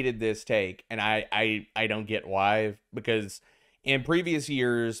hated this take, and I don't get why, because in previous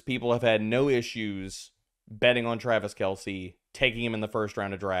years people have had no issues betting on Travis Kelce, taking him in the first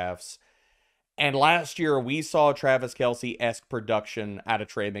round of drafts. And last year we saw Travis Kelce-esque production out of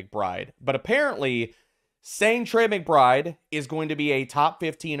Trey McBride. But apparently saying Trey McBride is going to be a top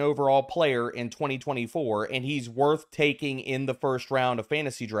 15 overall player in 2024 and he's worth taking in the first round of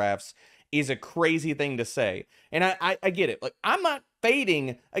fantasy drafts is a crazy thing to say. And I get it. Like, I'm not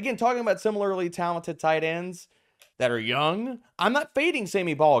fading, again, talking about similarly talented tight ends that are young, I'm not fading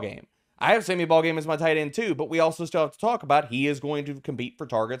Sammy Ballgame. I have Sammy Ballgame as my tight end too, but we also still have to talk about he is going to compete for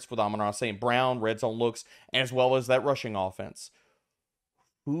targets for the Amon-Ra St. Brown, red zone looks, as well as that rushing offense.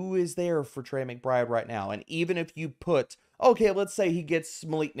 Who is there for Trey McBride right now? And even if you put, okay, let's say he gets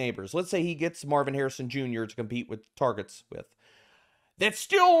Malik Neighbors. Let's say he gets Marvin Harrison Jr. to compete with targets with. That's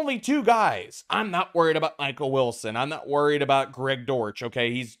still only 2 guys. I'm not worried about Michael Wilson. I'm not worried about Greg Dortch.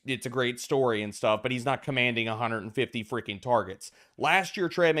 Okay, it's a great story and stuff, but he's not commanding 150 freaking targets. Last year,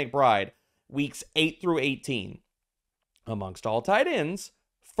 Trey McBride, weeks 8 through 18, amongst all tight ends,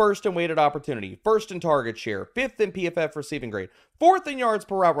 first in weighted opportunity, first in target share, 5th in PFF receiving grade, 4th in yards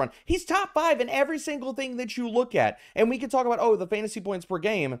per route run. He's top 5 in every single thing that you look at. And we can talk about, the fantasy points per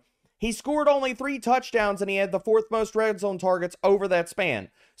game. He scored only 3 touchdowns and he had the 4th most red zone targets over that span.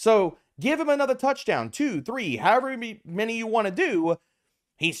 So give him another touchdown, 2, 3, however many you want to do.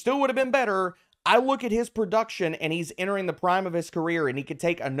 He still would have been better. I look at his production and he's entering the prime of his career and he could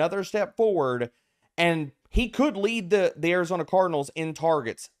take another step forward and he could lead the Arizona Cardinals in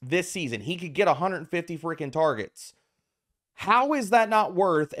targets this season. He could get 150 freaking targets. How is that not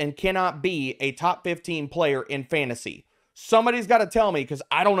worth and cannot be a top 15 player in fantasy? Somebody's got to tell me because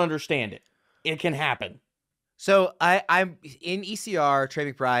I don't understand it. It can happen. So I'm in ECR.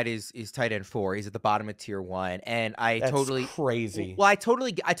 Trey McBride is tight end 4. He's at the bottom of tier 1, and That's crazy. Well, I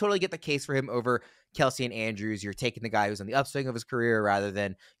totally get the case for him over Kelce and Andrews. You're taking the guy who's on the upswing of his career rather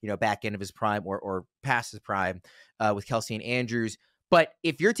than back end of his prime or past his prime with Kelce and Andrews. But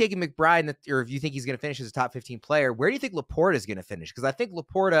if you're taking McBride, or if you think he's going to finish as a top 15 player, where do you think Laporta is going to finish? Because I think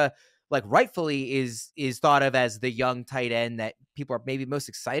Laporta, like, rightfully is thought of as the young tight end that people are maybe most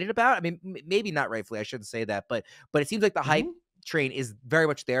excited about. I mean, maybe not rightfully, I shouldn't say that, but it seems like the hype train is very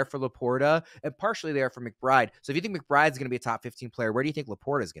much there for Laporta and partially there for McBride. So if you think McBride's going to be a top 15 player, where do you think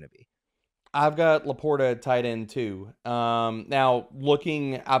Laporta is going to be? I've got Laporta at tight end too. Now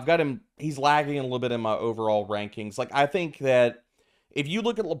I've got him, he's lagging a little bit in my overall rankings. Like, I think that if you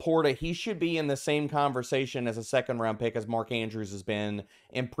look at Laporta, he should be in the same conversation as a 2nd round pick as Mark Andrews has been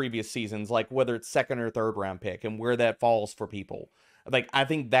in previous seasons, like whether it's 2nd or 3rd round pick and where that falls for people. Like, I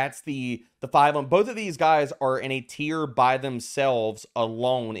think that's the 5 on both of these guys are in a tier by themselves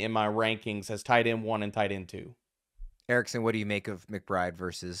alone in my rankings as tight end 1 and tight end 2. Erickson, what do you make of McBride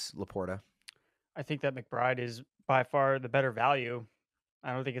versus Laporta? I think that McBride is by far the better value.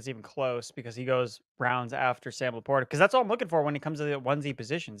 I don't think it's even close because he goes rounds after Sam Laporta. Because that's all I'm looking for when it comes to the onesie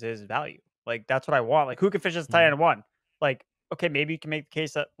positions is value. Like, that's what I want. Like, who can finish as tight end 1? Like, okay, maybe you can make the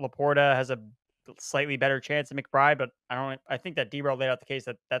case that Laporta has a slightly better chance than McBride, but I think that D-Bro laid out the case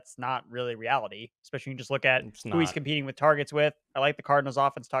that that's not really reality, especially when you just look at It's who he's not. competing with targets with. I like the Cardinals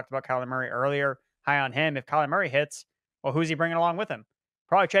offense. Talked about Kyler Murray earlier. High on him. If Kyler Murray hits, well, who's he bringing along with him?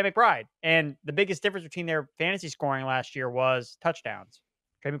 Probably Trey McBride. And the biggest difference between their fantasy scoring last year was touchdowns.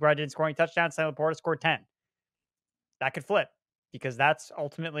 Trey McBride didn't score any touchdowns. Sam Laporta scored 10. That could flip because that's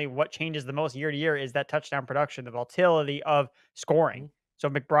ultimately what changes the most year to year is that touchdown production, the volatility of scoring. So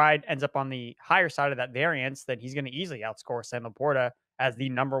if McBride ends up on the higher side of that variance, then he's going to easily outscore Sam Laporta as the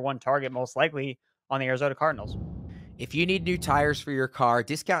 #1 target, most likely on the Arizona Cardinals. If you need new tires for your car,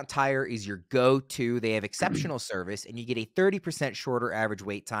 Discount Tire is your go-to. They have exceptional service, and you get a 30% shorter average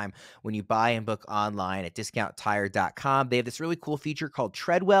wait time when you buy and book online at discounttire.com. They have this really cool feature called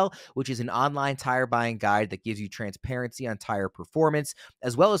Treadwell, which is an online tire buying guide that gives you transparency on tire performance,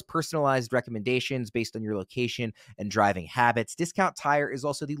 as well as personalized recommendations based on your location and driving habits. Discount Tire is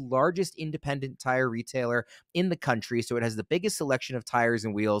also the largest independent tire retailer in the country, so it has the biggest selection of tires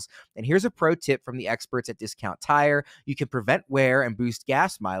and wheels. And here's a pro tip from the experts at Discount Tire. You can prevent wear and boost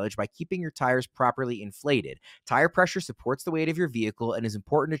gas mileage by keeping your tires properly inflated. Tire pressure supports the weight of your vehicle and is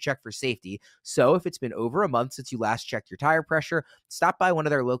important to check for safety. So if it's been over a month since you last checked your tire pressure, stop by one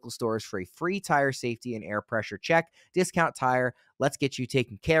of their local stores for a free tire safety and air pressure check. Discount Tire, let's get you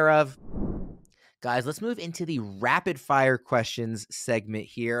taken care of. Guys, let's move into the rapid fire questions segment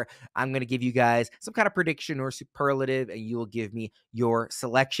here. I'm going to give you guys some kind of prediction or superlative, and you will give me your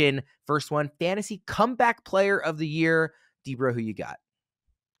selection. First one, fantasy comeback player of the year. D-Bro, who you got?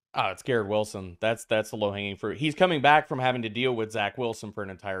 Oh, it's Garrett Wilson. That's the low-hanging fruit. He's coming back from having to deal with Zach Wilson for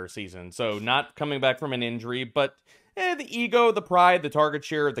an entire season. So not coming back from an injury, but the ego, the pride, the target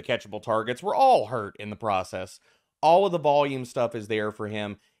share, the catchable targets were all hurt in the process. All of the volume stuff is there for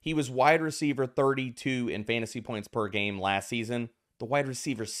him. He was wide receiver 32 in fantasy points per game last season. The wide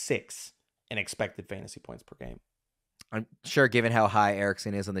receiver 6 in expected fantasy points per game. I'm sure given how high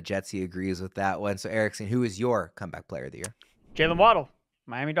Erickson is on the Jets, he agrees with that one. So Erickson, who is your comeback player of the year? Jaylen Waddle,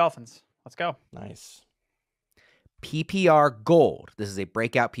 Miami Dolphins. Let's go. Nice. PPR gold. This is a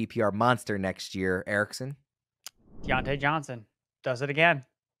breakout PPR monster next year. Erickson? Diontae Johnson. Does it again.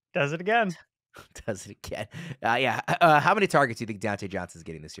 Does it again. Does it again. How many targets do you think Diontae Johnson's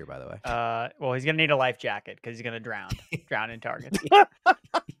getting this year, by the way? Well, he's going to need a life jacket because he's going to drown in targets.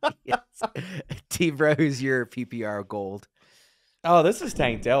 Yes. T-Bro, who's your PPR gold? Oh, this is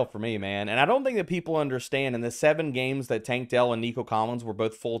Tank Dell for me, man. And I don't think that people understand in the 7 games that Tank Dell and Nico Collins were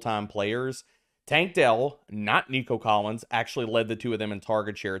both full-time players, Tank Dell, not Nico Collins, actually led the two of them in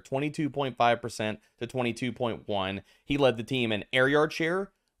target share, 22.5% to 22.1%. He led the team in air yard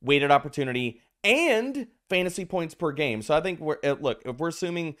share, weighted opportunity, and fantasy points per game. So I think look, if we're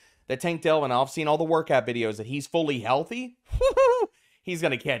assuming that Tank Dell, and I've seen all the workout videos, that he's fully healthy, he's going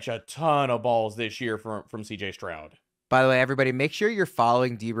to catch a ton of balls this year from CJ Stroud. By the way, everybody, make sure you're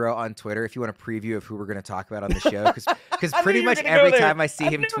following D-Bro on Twitter if you want a preview of who we're going to talk about on the show. Because pretty much every time I see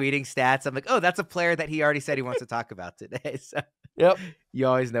him tweeting stats, I'm like, oh, that's a player that he already said he wants to talk about today. So yep, you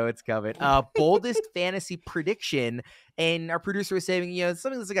always know it's coming. Boldest fantasy prediction, and our producer was saying,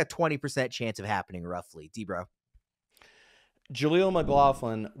 something that's like a 20% chance of happening, roughly. D-Bro. Jaleel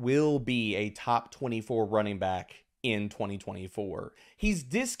McLaughlin will be a top 24 running back in 2024. He's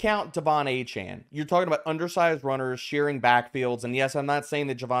discount Devon Achane. You're talking about undersized runners sharing backfields. And yes, I'm not saying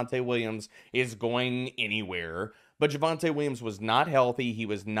that Javonte Williams is going anywhere, but Javonte Williams was not healthy. He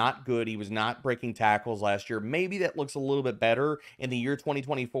was not good. He was not breaking tackles last year. Maybe that looks a little bit better in the year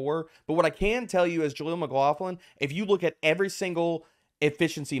 2024. But what I can tell you is Jaleel McLaughlin, if you look at every single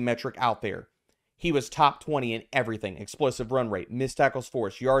efficiency metric out there, he was top 20 in everything. Explosive run rate, missed tackles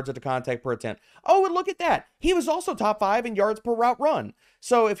forced, yards at the contact per attempt. Oh, and look at that. He was also top 5 in yards per route run.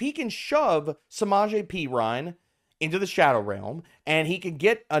 So if he can shove Samaje Perine into the shadow realm and he can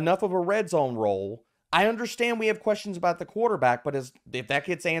get enough of a red zone role, I understand we have questions about the quarterback, but if that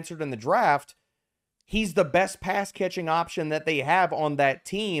gets answered in the draft, he's the best pass catching option that they have on that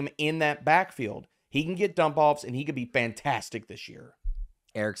team in that backfield. He can get dump offs and he could be fantastic this year.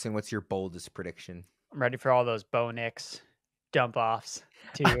 Erickson, what's your boldest prediction? I'm ready for all those Bo Nix dump offs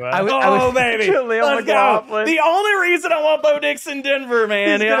to baby, Jaleel McLaughlin. The only reason I want Bo Nix in Denver,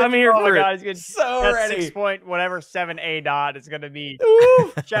 man. I'm here for it. He's so ready. 6 point whatever 7A dot is going to be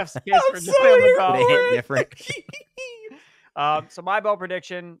chef's kiss I'm for so Jaleel McLaughlin. They hit different. So my bold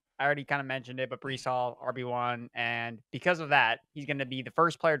prediction, I already kind of mentioned it, but Breece Hall, RB1, and because of that, he's going to be the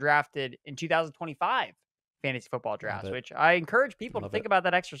first player drafted in 2025 fantasy football drafts, which I encourage people to think about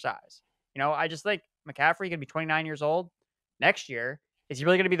that exercise. I just think McCaffrey going to be 29 years old next year. Is he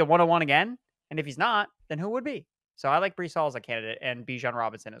really going to be the 101 again? And if he's not, then who would be? So I like Breece Hall as a candidate and Bijan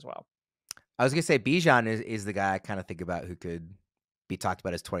Robinson as well. I was gonna say Bijan is the guy I kind of think about who could be talked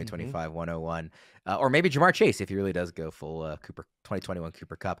about as Mm-hmm. 2025 101, or maybe Jamar Chase if he really does go full Cooper 2021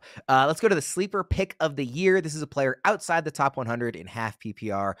 Cooper Cup. Let's go to the sleeper pick of the year. This is a player outside the top 100 in half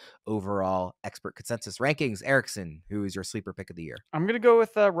PPR overall expert consensus rankings. Erickson, who is your sleeper pick of the year? I'm gonna go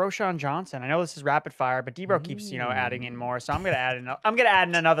with Roschon Johnson. I know this is rapid fire, but Debro keeps adding in more, so I'm gonna add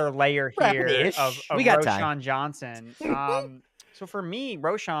in another layer here Rapid-ish. of We got time. Roschon Johnson. So for me,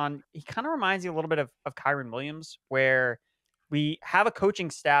 Roschon, he kind of reminds you a little bit of Kyron Williams, where we have a coaching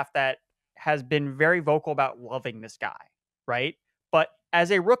staff that has been very vocal about loving this guy, right? But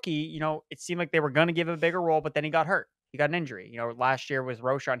as a rookie, it seemed like they were going to give him a bigger role, but then he got hurt. He got an injury. Last year with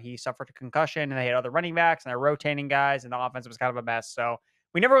Roschon, he suffered a concussion, and they had other running backs, and they're rotating guys, and the offense was kind of a mess. So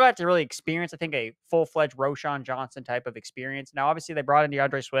we never got to really experience, I think, a full-fledged Roschon Johnson type of experience. Now, obviously, they brought in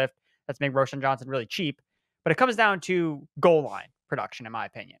DeAndre Swift. That's made Roschon Johnson really cheap. But it comes down to goal line production, in my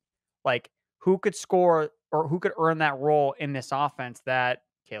opinion. Like, who could score or who could earn that role in this offense that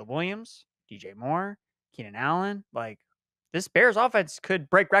Caleb Williams, DJ Moore, Keenan Allen, like this Bears offense could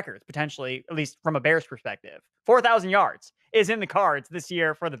break records potentially, at least from a Bears perspective. 4,000 yards is in the cards this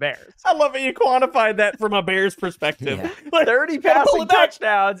year for the Bears. I love it. You quantified that from a Bears perspective. Yeah. Like, 30 passing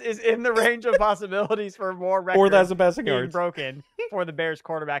touchdowns is in the range of possibilities for more records 4,000 passing being yards broken for the Bears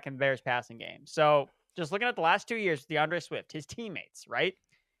quarterback and Bears passing game. So just looking at the last 2 years with DeAndre Swift, his teammates, right?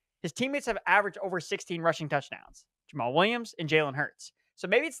 His teammates have averaged over 16 rushing touchdowns. Jamal Williams and Jalen Hurts. So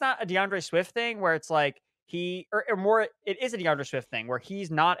maybe it's not a DeAndre Swift thing where it's like or more, it is a DeAndre Swift thing where he's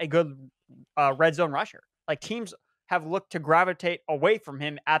not a good red zone rusher. Like teams have looked to gravitate away from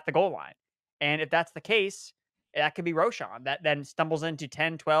him at the goal line. And if that's the case, that could be Roschon that then stumbles into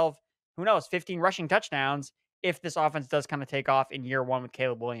 10, 12, who knows, 15 rushing touchdowns if this offense does kind of take off in year one with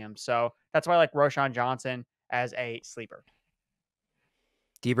Caleb Williams. So that's why I like Roschon Johnson as a sleeper.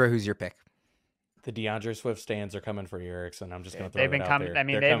 Debra, who's your pick? The DeAndre Swift stands are coming for you, Erickson. I'm just going to throw They've been it out coming. there. I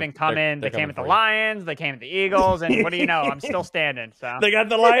mean, They're they've been coming. They came at the for you. Lions. They came at the Eagles. And what do you know? I'm still standing. So They got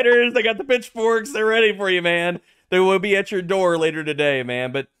the lighters. They got the pitchforks. They're ready for you, man. They will be at your door later today,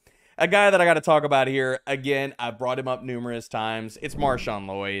 man. But a guy that I got to talk about here, again, I've brought him up numerous times. It's MarShawn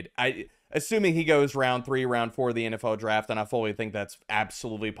Lloyd. Assuming he goes round 3, round 4 of the NFL draft, and I fully think that's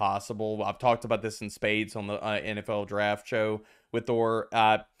absolutely possible. I've talked about this in spades on the NFL draft show with Thor.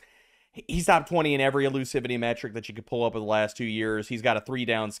 He's top 20 in every elusivity metric that you could pull up in the last 2 years. He's got a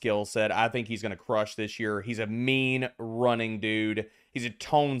 3-down skill set. I think he's going to crush this year. He's a mean running dude. He's a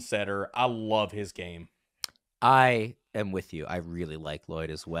tone setter. I love his game. I am with you. I really like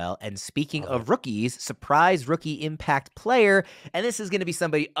Lloyd as well. And speaking of rookies, surprise rookie impact player, and this is going to be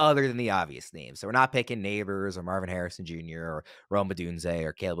somebody other than the obvious names. So we're not picking Neighbors or Marvin Harrison Jr. or Rome Odunze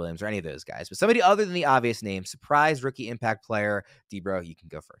or Caleb Williams or any of those guys, but somebody other than the obvious names. Surprise rookie impact player. Debro, you can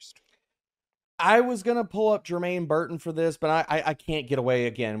go first. I was going to pull up Jermaine Burton for this, but I can't get away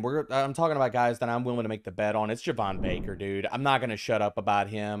again. I'm talking about guys that I'm willing to make the bet on. It's Javon Baker, dude. I'm not going to shut up about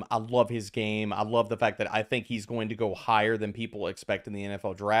him. I love his game. I love the fact that I think he's going to go higher than people expect in the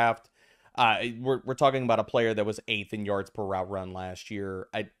NFL draft. We're talking about a player that was 8th in yards per route run last year.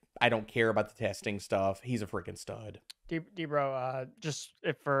 I don't care about the testing stuff. He's a freaking stud. Debro, just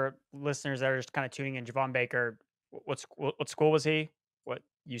if for listeners that are just kind of tuning in, Javon Baker, what school was he? What,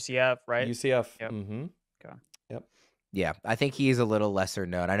 UCF, right? UCF. Yep. Mm-hmm. Okay. Yep. Yeah, I think he's a little lesser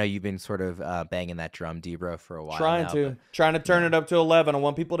known. I know you've been sort of banging that drum, Debro, for a while Trying now, to turn it up to 11. I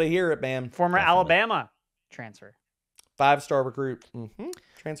want people to hear it, man. Former Definitely. Alabama transfer. 5-star recruit.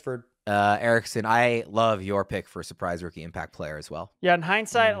 Transferred. Erickson, I love your pick for surprise rookie impact player as well. Yeah, in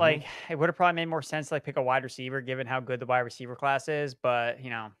hindsight, like it would have probably made more sense to like pick a wide receiver given how good the wide receiver class is, but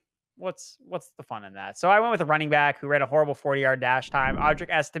what's the fun in that? So I went with a running back who ran a horrible 40-yard dash time. Audric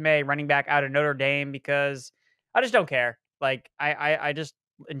Estime, running back out of Notre Dame, because I just don't care. Like I just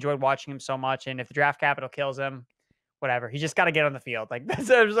enjoyed watching him so much, and if the draft capital kills him, whatever. He just got to get on the field. Like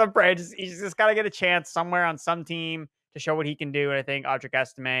I'm praying, he's just got to get a chance somewhere on some team to show what he can do. And I think Audric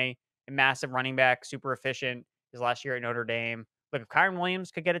Estime, a massive running back, super efficient. His last year at Notre Dame. Look, if Kyron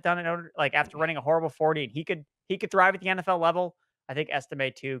Williams could get it done at after running a horrible 40, and he could thrive at the NFL level, I think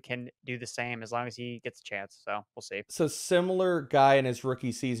Estime too can do the same as long as he gets a chance. So we'll see. So similar guy in his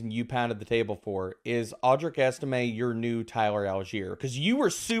rookie season you pounded the table for. Is Audric Estime your new Tyler Algier? Because you were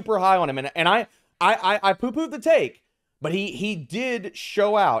super high on him, and I poo-pooed the take, but he did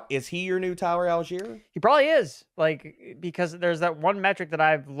show out. Is he your new Tyler Algier? He probably is, like, because there's that one metric that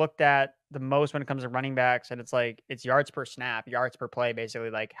I've looked at the most when it comes to running backs, and it's yards per snap, yards per play, basically.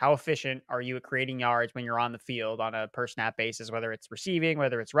 Like, how efficient are you at creating yards when you're on the field on a per snap basis, whether it's receiving,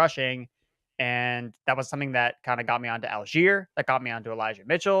 whether it's rushing? And that was something that kind of got me onto Algier, that got me onto Elijah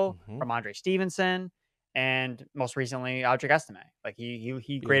Mitchell, Mhm. Ramondre Stevenson, and most recently Audric Estime. Like he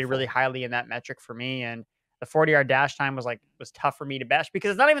graded really Beautiful. highly in that metric for me. And the 40-yard dash time was tough for me to bash because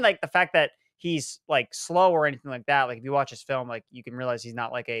it's not even like the fact that he's like slow or anything like that. Like if you watch his film, like you can realize he's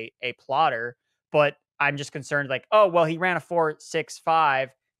not like a plotter, but I'm just concerned like, oh, well, he ran a 4.65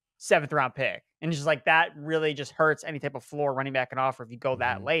 7th round pick. And just like that really just hurts any type of floor running back and offer if you go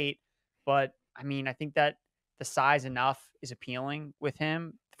that Mhm. late. But I mean, I think that the size enough is appealing with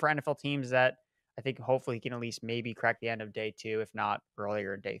him for NFL teams that I think hopefully he can at least maybe crack the end of day 2, if not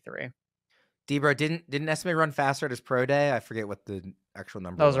earlier in day 3. Debro, didn't Estime run faster at his pro day? I forget what the actual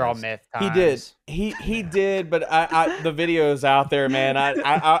number Those was. are all myth He did. times. He did, but the video's out there, man.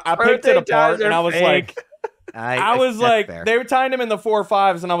 I Pro picked it day apart times and are I was fake. like, I was that's like, fair. they were tying him in the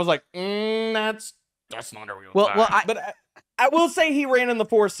 4.5s, and I was like, that's not a real Well, time. But I will say he ran in the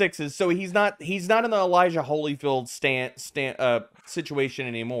 4.6s, so he's not in the Elijah Holyfield situation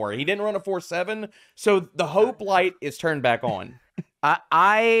anymore. He didn't run a 4.7, so the hope light is turned back on.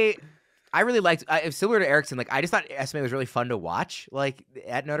 I really liked similar to Erickson. Like I just thought Estime was really fun to watch. Like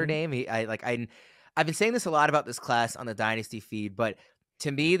at Notre Dame, I've been saying this a lot about this class on the Dynasty feed, but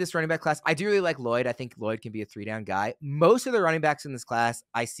to me, this running back class, I do really like Lloyd. I think Lloyd can be a 3-down guy. Most of the running backs in this class,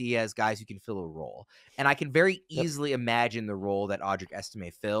 I see as guys who can fill a role, and I can very easily imagine the role that Audric Estime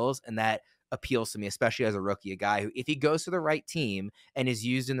fills, and that appeals to me, especially as a rookie, a guy who, if he goes to the right team and is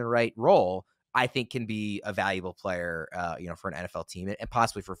used in the right role, I think can be a valuable player, for an NFL team and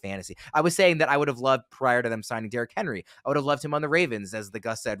possibly for fantasy. I was saying that I would have loved, prior to them signing Derrick Henry, I would have loved him on the Ravens as the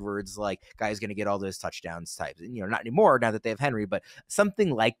Gus Edwards, like, guy who's going to get all those touchdowns types. And, not anymore now that they have Henry, but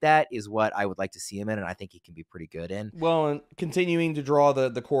something like that is what I would like to see him in, and I think he can be pretty good in. Well, and continuing to draw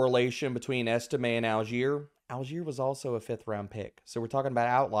the correlation between Estime and Algier was also a 5th-round pick. So we're talking about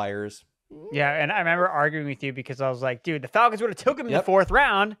outliers. Yeah, and I remember arguing with you because I was like, dude, the Falcons would have took him in the Yep. 4th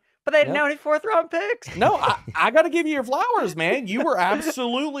round, but they didn't Yep. have any 4th-round picks. No, I got to give you your flowers, man. You were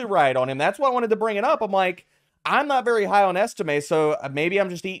absolutely right on him. That's why I wanted to bring it up. I'm like, I'm not very high on Estime, so maybe I'm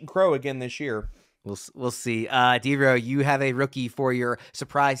just eating crow again this year. We'll see. Dero, you have a rookie for your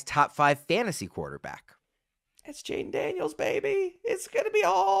surprise top 5 fantasy quarterback. It's Jayden Daniels, baby. It's going to be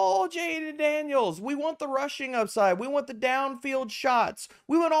all Jayden Daniels. We want the rushing upside. We want the downfield shots.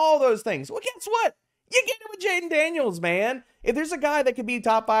 We want all those things. Well, guess what? You get it with Jayden Daniels, man. If there's a guy that could be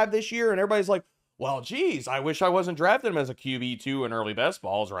top 5 this year and everybody's like, well, geez, I wish I wasn't drafting him as a QB2 in early best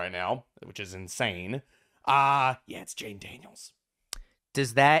balls right now, which is insane. Yeah, it's Jayden Daniels.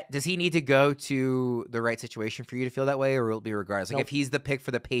 Does he need to go to the right situation for you to feel that way, or will it be regardless? Like Nope. if he's the pick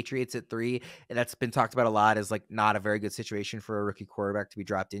for the Patriots at 3, and that's been talked about a lot as like not a very good situation for a rookie quarterback to be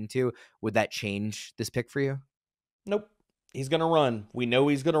dropped into, would that change this pick for you? Nope. He's going to run. We know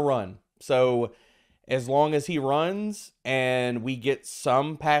he's going to run. So as long as he runs and we get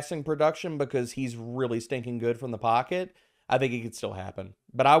some passing production because he's really stinking good from the pocket, I think it could still happen.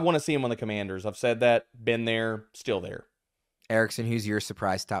 But I want to see him on the Commanders. I've said that, been there, still there. Erickson, who's your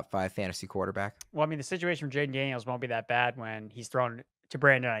surprise top 5 fantasy quarterback? Well, I mean, the situation for Jayden Daniels won't be that bad when he's thrown to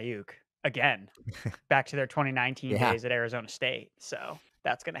Brandon Aiyuk again, back to their 2019 days at Arizona State. So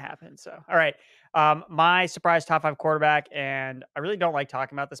that's going to happen. So, all right. My surprise top 5 quarterback, and I really don't like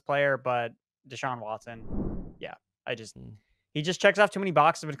talking about this player, but Deshaun Watson. Yeah, he just checks off too many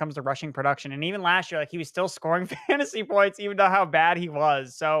boxes when it comes to rushing production. And even last year, like he was still scoring fantasy points, even though how bad he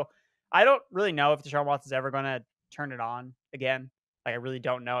was. So I don't really know if Deshaun Watson's ever going to turn it on again. Like I really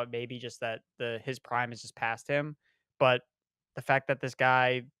don't know. It may be just that his prime is just past him. But the fact that this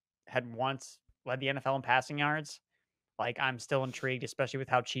guy had once led the NFL in passing yards, like I'm still intrigued, especially with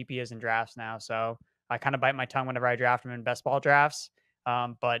how cheap he is in drafts now. So I kind of bite my tongue whenever I draft him in best ball drafts.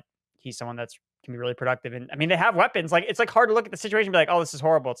 But he's someone that's can be really productive. And I mean, they have weapons. Like it's like hard to look at the situation and be like, oh, this is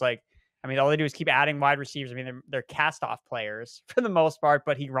horrible. It's like, I mean, all they do is keep adding wide receivers. I mean, they're cast off players for the most part,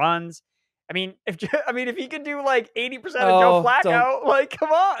 but he runs. I mean, if he could do like 80% of Joe Flacco, like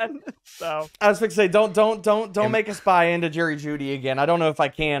come on. So I was going to say, don't make us buy into Jerry Jeudy again. I don't know if I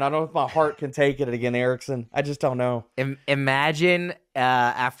can. I don't know if my heart can take it again, Erickson. I just don't know. Imagine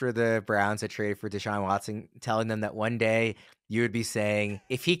after the Browns had traded for Deshaun Watson, telling them that one day you would be saying,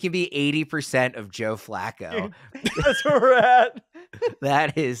 if he can be 80% of Joe Flacco, that's where we're at.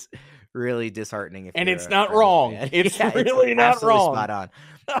 That is really disheartening. And it's not wrong. It's really not wrong. Spot on.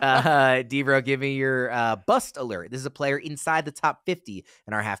 Devro, give me your bust alert. This is a player inside the top 50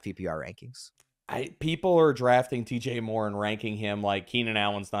 in our half PPR rankings. People are drafting TJ Moore and ranking him like Keenan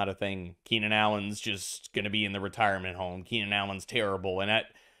Allen's not a thing. Keenan Allen's just going to be in the retirement home. Keenan Allen's terrible. And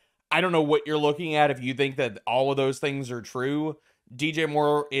I don't know what you're looking at if you think that all of those things are true. DJ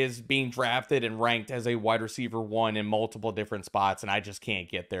Moore is being drafted and ranked as a wide receiver 1 in multiple different spots, and I just can't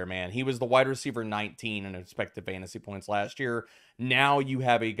get there, man. He was the wide receiver 19 in expected fantasy points last year. Now you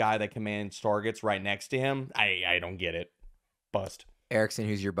have a guy that commands targets right next to him. I don't get it. Bust. Erickson,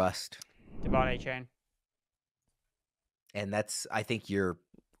 who's your bust? Devon Achane. And that's, I think you're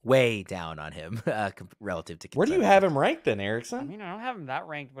way down on him relative to. Where do you have him ranked then, Erickson? I mean, I don't have him that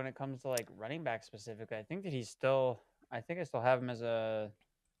ranked when it comes to like running back specifically. I think that he's still. I think I still have him as a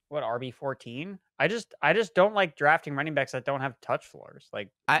RB14. I just don't like drafting running backs that don't have touch floors. Like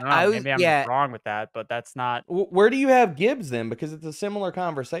I don't know, maybe I'm wrong with that, but that's not. Where do you have Gibbs then? Because it's a similar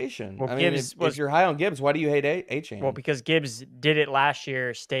conversation. Well, I mean, if you're high on Gibbs, why do you hate Achane? Well, because Gibbs did it last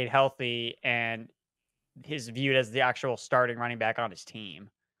year, stayed healthy, and is viewed as the actual starting running back on his team.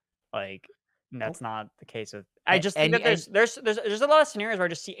 Like that's not the case with. I just think that there's a lot of scenarios where I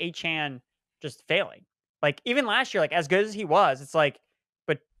just see Achane just failing. Like even last year, like as good as he was, it's like,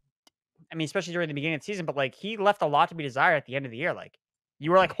 but I mean, especially during the beginning of the season, but like he left a lot to be desired at the end of the year. Like you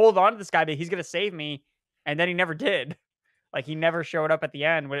were like, hold on to this guy, but he's gonna save me, and then he never did. Like he never showed up at the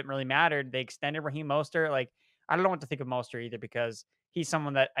end when it really mattered. They extended Raheem Mostert. Like I don't know what to think of Mostert either because he's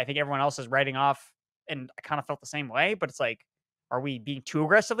someone that I think everyone else is writing off, and I kind of felt the same way. But it's like, are we being too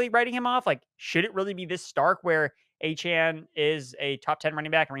aggressively writing him off? Like, should it really be this stark where Achane is a top 10 running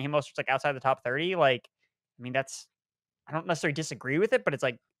back and Raheem Mostert's like outside the top 30? Like, I mean, I don't necessarily disagree with it, but it's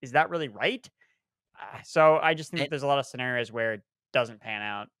like, is that really right? So I just think that there's a lot of scenarios where it doesn't pan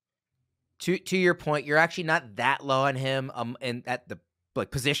out. To your point, you're actually not that low on him and at the like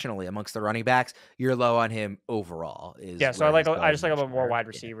positionally amongst the running backs, you're low on him overall. So I just like a little more wide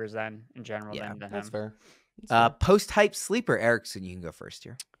receivers than in general than that's him. Fair. Post-hype sleeper, Erickson, you can go first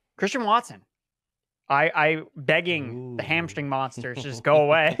here. Christian Watson. I begging the hamstring monsters to just go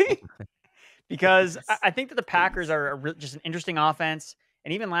away. Because I think that the Packers are just an interesting offense.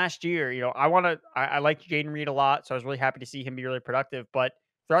 And even last year, I liked Jayden Reed a lot, so I was really happy to see him be really productive. But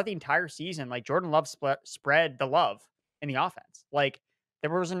throughout the entire season, like Jordan Love spread the love in the offense. Like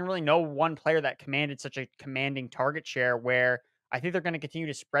there wasn't really no one player that commanded such a commanding target share where I think they're going to continue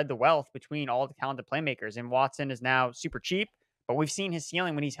to spread the wealth between all the talented playmakers. And Watson is now super cheap, but we've seen his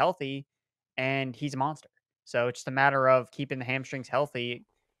ceiling when he's healthy, and he's a monster. So it's just a matter of keeping the hamstrings healthy.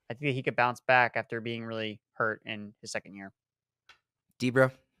 I think that he could bounce back after being really hurt in his second year.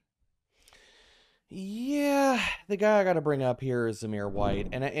 Debro? Yeah, the guy I got to bring up here is Zamir White.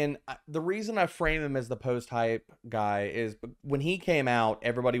 And the reason I frame him as the post-hype guy is when he came out,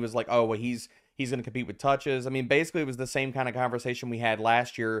 everybody was like, oh, well, he's going to compete with touches. I mean, basically, it was the same kind of conversation we had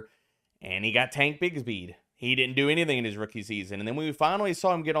last year, and he got Tank Bigsby. He didn't do anything in his rookie season. And then when we finally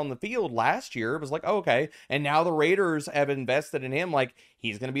saw him get on the field last year, it was like, oh, okay. And now the Raiders have invested in him like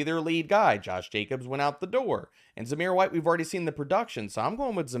he's going to be their lead guy. Josh Jacobs went out the door. And Zamir White, we've already seen the production. So I'm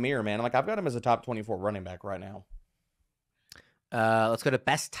going with Zamir, man. Like I've got him as a top 24 running back right now. Let's go to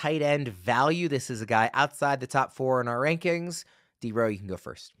best tight end value. This is a guy outside the top 4 in our rankings. D-Bro, you can go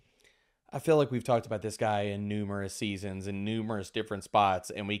first. I feel like we've talked about this guy in numerous seasons in numerous different spots,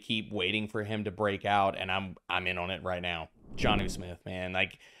 and we keep waiting for him to break out, and I'm in on it right now. Jonnu Smith, man.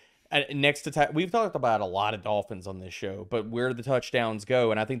 Like, next to we've talked about a lot of Dolphins on this show, but where the touchdowns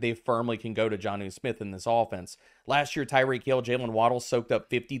go, and I think they firmly can go to Jonnu Smith in this offense. Last year, Tyreek Hill, Jaylen Waddle soaked up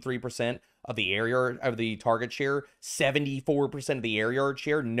 53% of the air yard of the target share, 74% of the air yard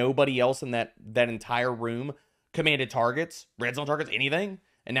share. Nobody else in that entire room commanded targets, red zone targets, anything.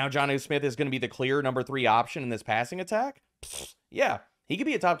 And now Jonnu Smith is going to be the clear number 3 option in this passing attack? Yeah, he could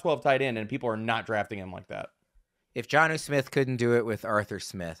be a top 12 tight end, and people are not drafting him like that. If Jonnu Smith couldn't do it with Arthur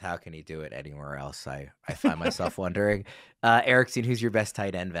Smith, how can he do it anywhere else? I find myself wondering. Erickson, who's your best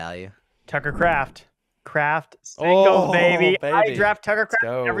tight end value? Tucker Kraft. Kraft singles, baby. I draft Tucker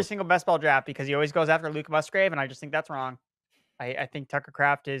Kraft in every single best ball draft because he always goes after Luke Musgrave, and I just think that's wrong. I think Tucker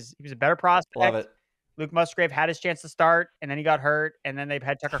Kraft he was a better prospect. Love it. Luke Musgrave had his chance to start, and then he got hurt, and then they've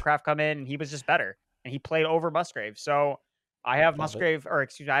had Tucker Kraft come in, and he was just better, and he played over Musgrave. So I have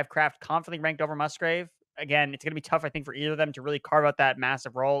I have Kraft confidently ranked over Musgrave. Again, it's going to be tough, I think, for either of them to really carve out that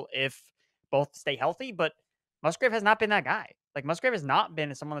massive role if both stay healthy, but Musgrave has not been that guy. Like, Musgrave has not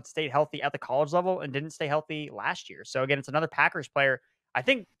been someone that stayed healthy at the college level and didn't stay healthy last year. So, again, it's another Packers player. I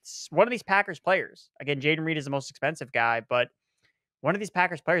think one of these Packers players, again, Jayden Reed is the most expensive guy, but one of these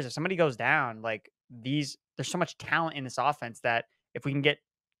Packers players, if somebody goes down, like there's so much talent in this offense that if we can get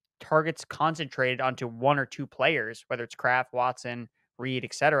targets concentrated onto 1 or 2 players, whether it's Kraft, Watson, Reed,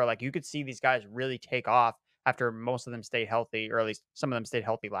 etc., like you could see these guys really take off after most of them stayed healthy, or at least some of them stayed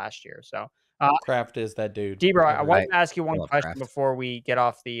healthy last year. So Kraft is that dude. Debro, I wanted to ask you one question before we get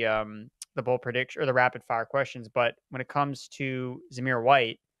off the the bold prediction or the rapid fire questions, but when it comes to Zamir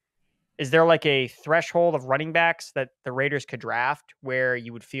White, is there like a threshold of running backs that the Raiders could draft where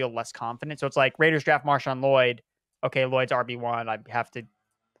you would feel less confident? So it's like Raiders draft MarShawn Lloyd. Okay, Lloyd's RB1. I have to,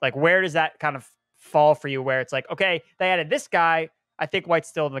 like, where does that kind of fall for you where it's like, okay, they added this guy. I think White's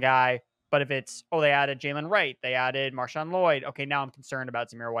still the guy. But if it's, oh, they added Jaylen Wright, they added MarShawn Lloyd. Okay, now I'm concerned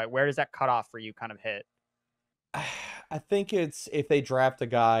about Zamir White. Where does that cutoff for you kind of hit? I think it's if they draft a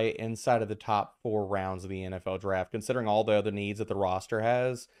guy inside of the top 4 rounds of the NFL draft, considering all the other needs that the roster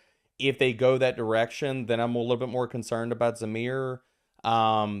has. If they go that direction, then I'm a little bit more concerned about Zamir.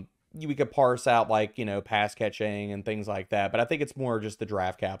 We could parse out like, pass catching and things like that. But I think it's more just the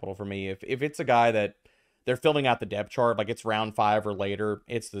draft capital for me. If it's a guy that they're filling out the depth chart, like it's round 5 or later,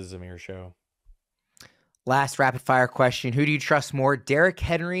 it's the Zamir show. Last rapid fire question. Who do you trust more, Derrick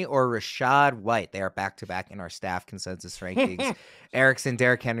Henry or Rachaad White? They are back-to-back in our staff consensus rankings. Erickson,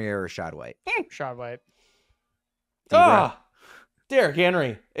 Derrick Henry or Rachaad White? Rachaad White. Derrick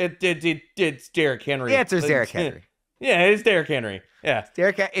Henry. It's Derrick Henry. The answer is Derrick Henry. Yeah, it's Derrick Henry. Yeah.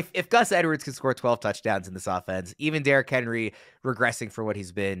 If Gus Edwards could score 12 touchdowns in this offense, even Derrick Henry, regressing from what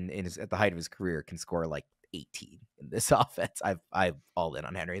he's been at the height of his career, can score like 18 in this offense. I'm all in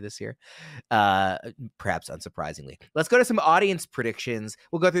on Henry this year, perhaps unsurprisingly. Let's go to some audience predictions.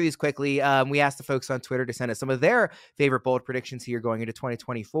 We'll go through these quickly. We asked the folks on Twitter to send us some of their favorite bold predictions here going into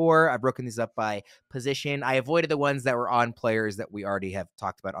 2024. I've broken these up by position. I avoided the ones that were on players that we already have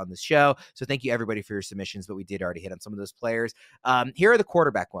talked about on this show. So thank you everybody for your submissions, but we did already hit on some of those players. Here are the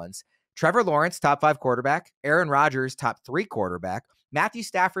quarterback ones. Trevor Lawrence, top 5 quarterback. Aaron Rodgers, top 3 quarterback. Matthew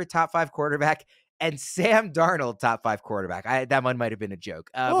Stafford, top 5 quarterback. And Sam Darnold, top 5 quarterback. That one might have been a joke.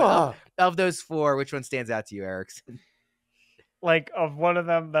 But of those 4, which one stands out to you, Erickson? Like, of one of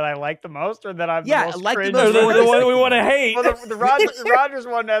them that I like the most, or that I'm the most cringe? The one we want to hate. Well, the Rodgers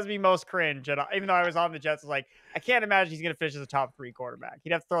one has me most cringe. And even though I was on the Jets, I was like, I can't imagine he's going to finish as a top 3 quarterback.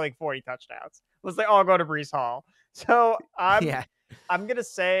 He'd have to throw like 40 touchdowns. Let's say, I'll go to Breece Hall. So I'm going to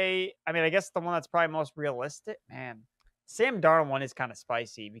say, I guess the one that's probably most realistic, man. Sam Darnold one is kind of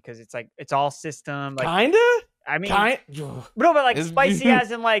spicy because it's like it's all system. Like, kinda. No, but like spicy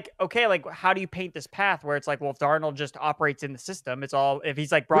as in like, okay, like how do you paint this path where it's like, well, if Darnold just operates in the system, it's all if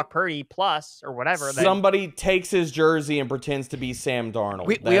he's like Brock Purdy plus or whatever. Somebody takes his jersey and pretends to be Sam Darnold.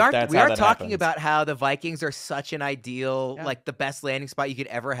 We are talking about how the Vikings are such an ideal, like the best landing spot you could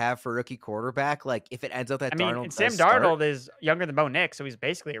ever have for a rookie quarterback. Like if it ends up that Darnold, and Sam Darnold is younger than Bo Nix, so he's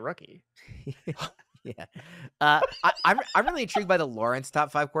basically a rookie. Yeah. I'm really intrigued by the Lawrence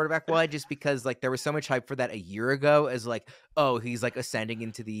top 5 quarterback one, just because like there was so much hype for that a year ago as like, oh, he's like ascending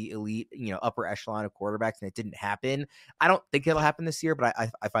into the elite, upper echelon of quarterbacks, and it didn't happen. I don't think it'll happen this year, but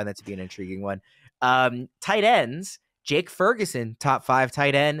I find that to be an intriguing one. Tight ends, Jake Ferguson, top 5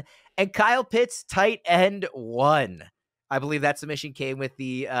 tight end, and Kyle Pitts, tight end 1. I believe that submission came with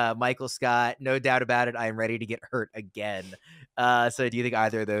the Michael Scott. No doubt about it. I am ready to get hurt again. So do you think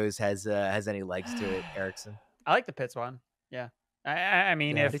either of those has any legs to it, Erickson? I like the Pitts one. Yeah. I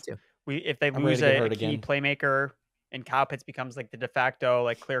mean, yeah, if they lose a key playmaker and Kyle Pitts becomes like the de facto,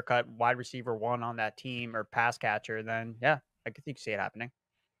 like clear cut wide receiver 1 on that team or pass catcher, then yeah, I could think see it happening.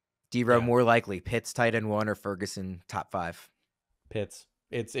 D-Row more likely Pitts tight end 1 or Ferguson top 5? Pitts.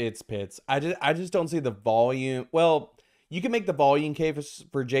 It's Pitts. I just don't see the volume. Well, you can make the volume case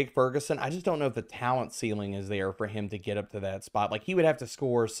for Jake Ferguson. I just don't know if the talent ceiling is there for him to get up to that spot. Like, he would have to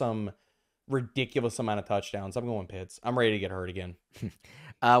score some ridiculous amount of touchdowns. I'm going Pitts. I'm ready to get hurt again.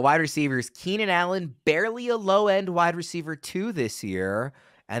 Wide receivers, Keenan Allen, barely a low-end wide receiver 2 this year.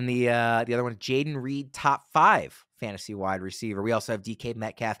 And the other one, Jayden Reed, top 5 fantasy wide receiver. We also have DK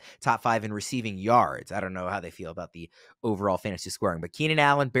Metcalf, top 5 in receiving yards. I don't know how they feel about the overall fantasy scoring, but Keenan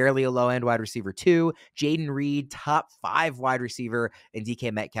Allen, barely a low-end wide receiver 2. Jayden Reed, top 5 wide receiver, and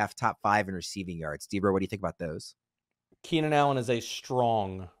DK Metcalf, top 5 in receiving yards. Debra, what do you think about those? Keenan Allen is a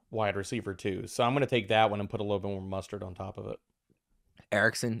strong wide receiver 2, so I'm going to take that one and put a little bit more mustard on top of it.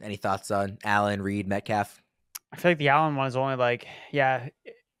 Erickson, any thoughts on Allen, Reed, Metcalf? I feel like the Allen one is only like,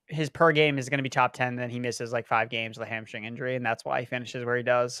 his per game is going to be top 10. Then he misses like 5 games with a hamstring injury. And that's why he finishes where he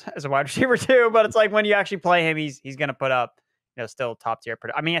does as a wide receiver 2. But it's like when you actually play him, he's going to put up, still top tier.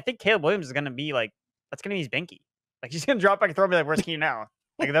 I mean, I think Caleb Williams is going to be like, that's going to be his binky. Like he's going to drop back and throw me like, where's Keenan Allen?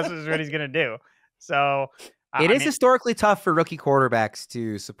 Like that's what he's going to do. So it is historically tough for rookie quarterbacks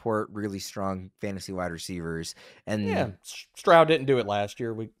to support really strong fantasy wide receivers. And yeah, Stroud didn't do it last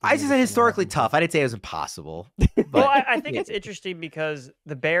year. I just said historically tough. I didn't say it was impossible. But, well, I think it's interesting because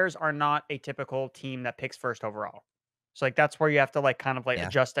the Bears are not a typical team that picks first overall. So like that's where you have to like kind of like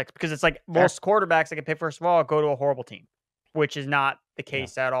adjust because it's like most quarterbacks that can pick first of all go to a horrible team. which is not the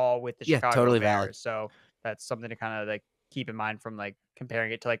case at all with the Chicago totally Bears. valid. So that's something to kind of like keep in mind from like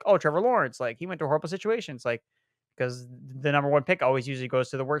comparing it to like, oh, Trevor Lawrence, like he went to horrible situations, like because the number one pick always usually goes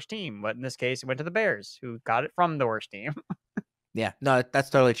to the worst team. But in this case, it went to the Bears, who got it from the worst team. Yeah, no, that's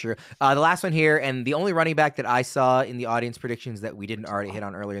totally true. The last one here, and the only running back that I saw in the audience predictions that we didn't already hit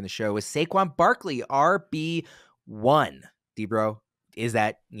on earlier in the show was Saquon Barkley, RB1. D-Bro, is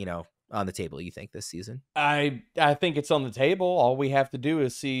that, on the table, you think, this season? I think it's on the table. All we have to do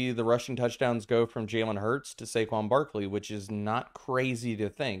is see the rushing touchdowns go from Jalen Hurts to Saquon Barkley, which is not crazy to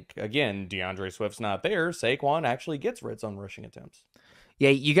think. Again, DeAndre Swift's not there. Saquon actually gets red zone rushing attempts. Yeah,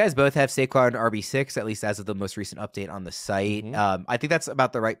 you guys both have Saquon RB6, at least as of the most recent update on the site. I think that's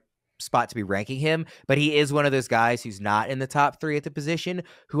about the right spot to be ranking him, but he is one of those guys who's not in the top 3 at the position,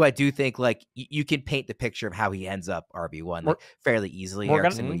 who I do think like you can paint the picture of how he ends up RB1 like, fairly easily. We're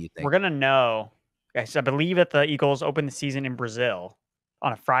Erickson, what do you think? We're gonna know. Guys, I believe that the Eagles open the season in Brazil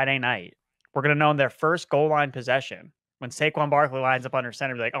on a Friday night. We're gonna know in their first goal line possession when Saquon Barkley lines up under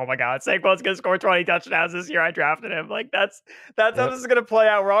center, be like, oh my God, Saquon's gonna score 20 touchdowns this year. I drafted him. Like that's how this is gonna play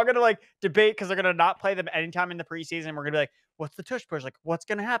out. We're all gonna like debate because they're gonna not play them anytime in the preseason. We're gonna be like, what's the tush push? Like, what's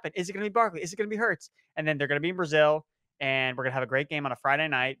gonna happen? Is it gonna be Barkley? Is it gonna be Hurts? And then they're gonna be in Brazil, and we're gonna have a great game on a Friday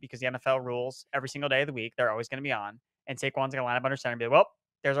night because the NFL rules every single day of the week. They're always gonna be on, and Saquon's gonna line up under center and be like, well,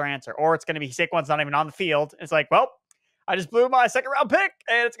 there's our answer. Or it's gonna be Saquon's not even on the field. It's like, well, I just blew my second round pick,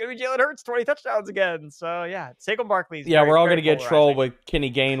 and it's going to be Jalen Hurts 20 touchdowns again. So, yeah, Saquon Barkley's we're all going to get trolled with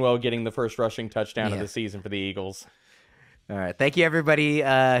Kenny Gainwell getting the first rushing touchdown of the season for the Eagles. All right. Thank you, everybody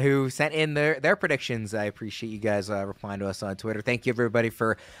who sent in their predictions. I appreciate you guys replying to us on Twitter. Thank you, everybody,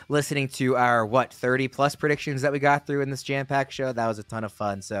 for listening to our, 30-plus predictions that we got through in this jam-packed show. That was a ton of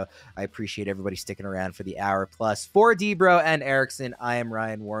fun, so I appreciate everybody sticking around for the hour plus. For D-Bro and Erickson, I am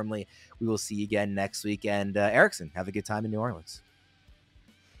Ryan Wormeli. We will see you again next week. And Erickson, have a good time in New Orleans.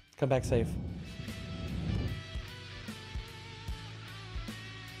 Come back safe.